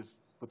just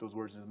put those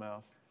words in his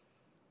mouth.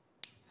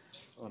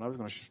 Oh, and I was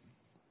going to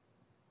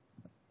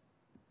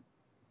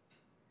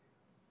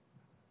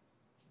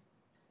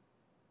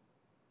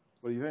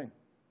what do you think?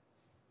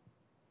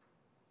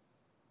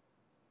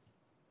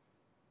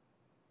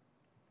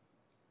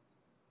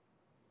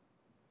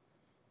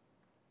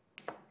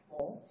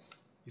 False.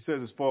 He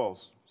says it's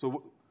false.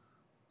 So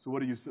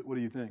what do you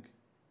think?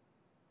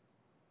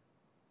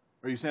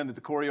 Are you saying that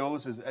the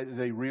Coriolis is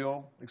a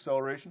real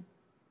acceleration?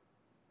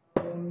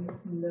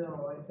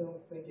 No, I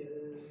don't think it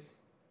is.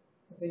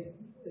 I think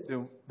it's...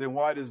 Then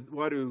what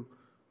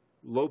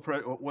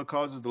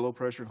causes the low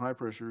pressure and high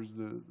pressure is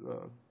the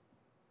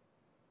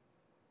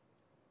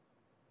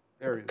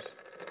areas?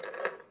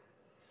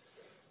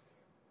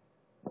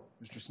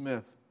 Mr.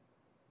 Smith.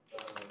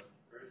 Earth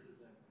is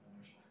an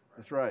inertial frame.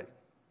 That's right.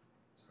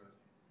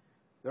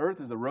 The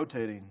Earth is a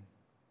rotating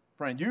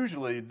frame.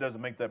 Usually it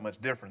doesn't make that much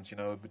difference,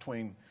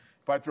 between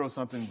if I throw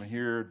something from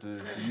here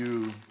to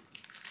you,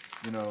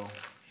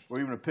 or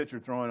even a pitcher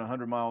throwing a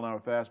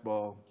 100-mile-an-hour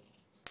fastball,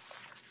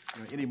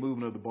 any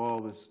movement of the ball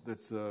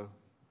that's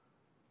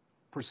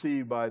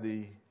perceived by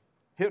the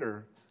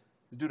hitter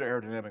is due to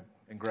aerodynamic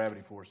and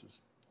gravity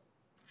forces.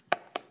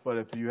 But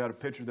if you had a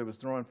pitcher that was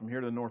throwing from here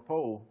to the North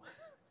Pole,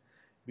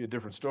 it'd be a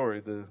different story.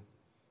 The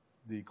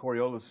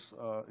Coriolis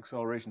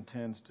acceleration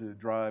tends to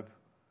drive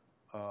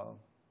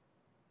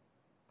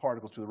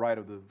particles to the right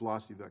of the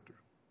velocity vector,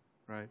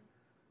 right?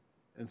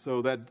 And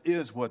so that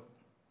is what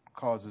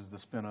causes the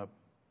spin up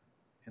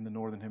in the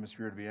northern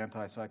hemisphere to be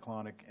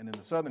anticyclonic and in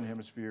the southern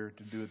hemisphere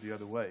to do it the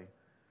other way.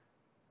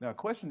 Now, a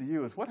question to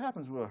you is, what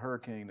happens with a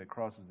hurricane that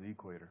crosses the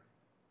equator?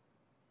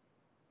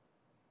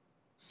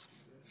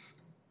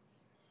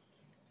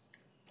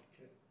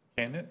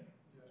 Can it?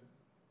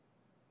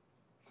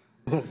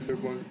 There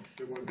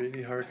won't be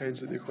any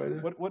hurricanes at the equator?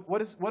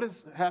 What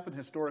has happened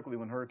historically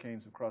when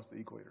hurricanes have crossed the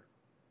equator?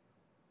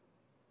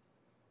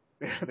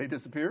 They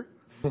disappear?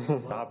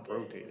 Stop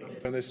rotating.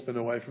 Don't they spin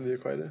away from the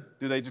equator?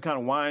 Do they just kind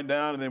of wind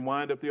down and then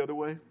wind up the other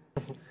way?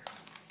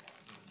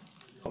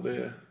 Oh,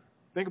 there.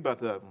 Think about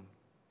that one.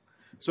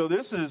 So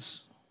this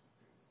is,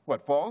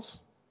 what, false?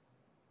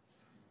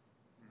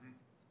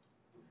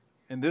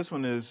 And this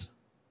one is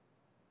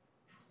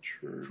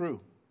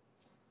true.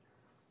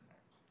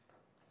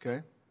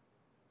 Okay?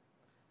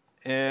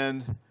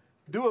 And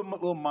do a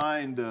little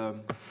mind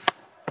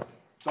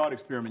thought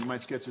experiment. You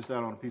might sketch this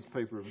out on a piece of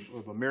paper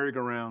of a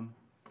merry-go-round,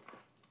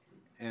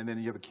 and then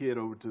you have a kid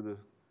over to the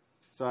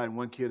side, and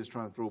one kid is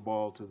trying to throw a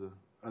ball to the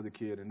other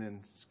kid, and then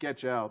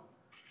sketch out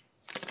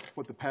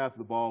what the path of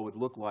the ball would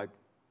look like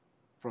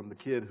from the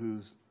kid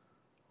who's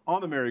on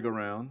the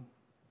merry-go-round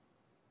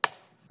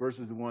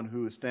versus the one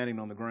who is standing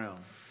on the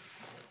ground.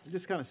 You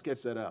just kind of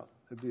sketch that out.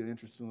 That'd be an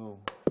interesting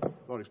little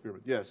thought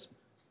experiment. Yes?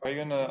 Are you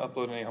going to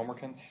upload any homework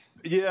hints?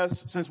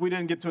 Yes. Since we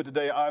didn't get to it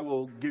today, I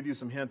will give you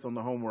some hints on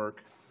the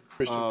homework.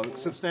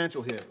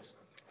 Substantial hints.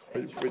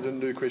 We didn't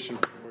do question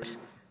 4.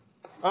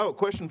 Oh,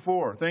 question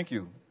 4. Thank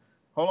you.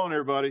 Hold on,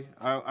 everybody.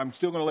 I'm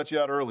still going to let you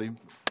out early.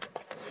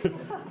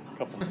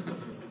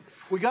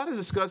 We got to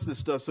discuss this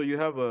stuff so you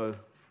have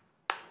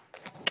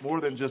more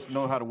than just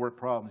know how to work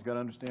problems. You got to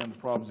understand the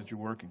problems that you're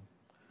working.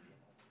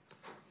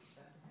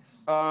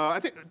 I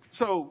think,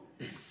 so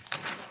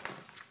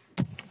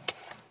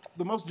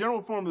the most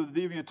general form of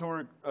the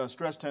deviatoric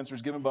stress tensor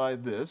is given by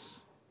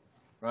this,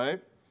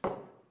 right?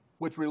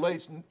 Which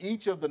relates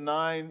each of the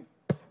 9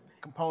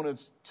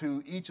 components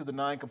to each of the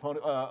 9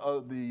 components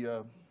of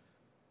the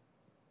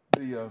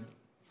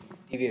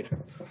Deviator.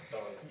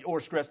 or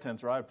stress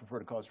tensor, I prefer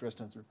to call it stress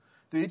tensor,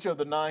 to each of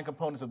the 9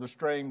 components of the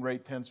strain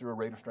rate tensor or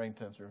rate of strain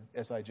tensor,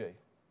 SIJ. Is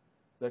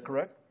that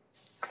correct?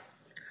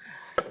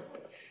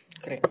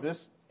 Correct.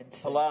 This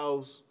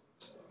allows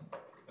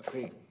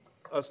Agreed.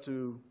 us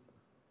to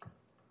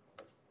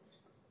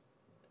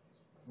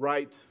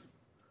write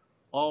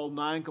all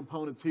 9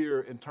 components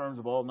here in terms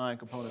of all 9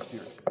 components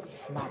here.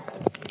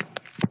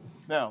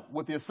 Now,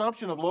 with the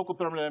assumption of local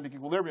thermodynamic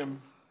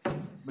equilibrium,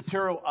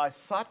 material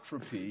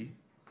isotropy,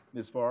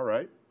 Ms. Farr,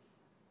 right?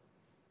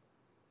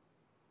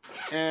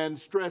 And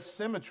stress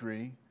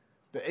symmetry,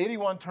 the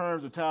 81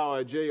 terms of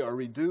tau ij are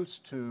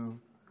reduced to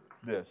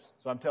this.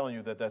 So I'm telling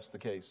you that that's the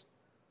case.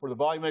 Where the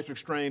volumetric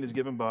strain is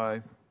given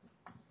by,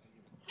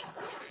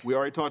 we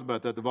already talked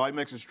about that. The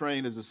volumetric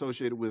strain is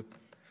associated with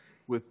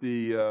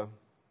the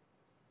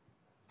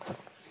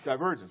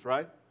divergence,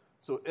 right?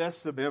 So S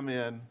sub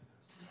Mn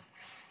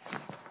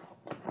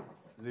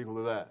is equal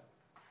to that.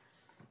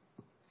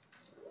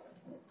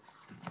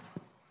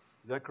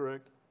 Is that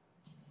correct?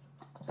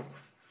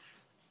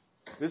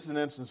 This is an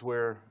instance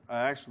where I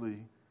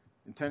actually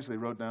intentionally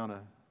wrote down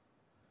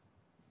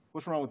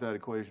what's wrong with that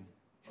equation?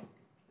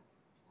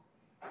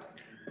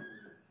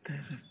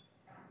 There's a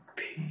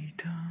P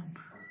term.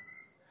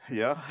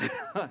 Yeah.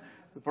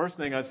 The first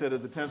thing I said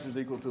is the tensor is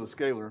equal to a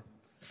scalar.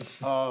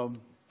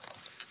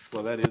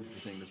 Well, that is the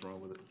thing that's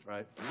wrong with it,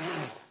 right?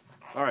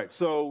 All right,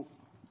 so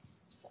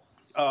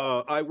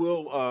I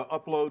will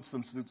upload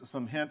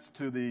some hints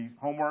to the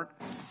homework.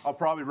 I'll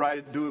probably write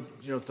it, do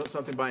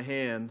something by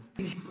hand,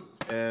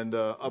 and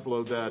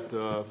upload that.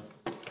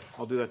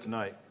 I'll do that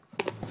tonight.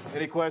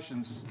 Any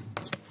questions?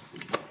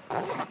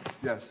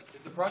 Yes.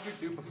 Is the project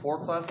due before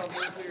class on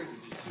Thursday, or is it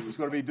just due? It's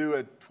going to be due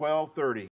at 12:30.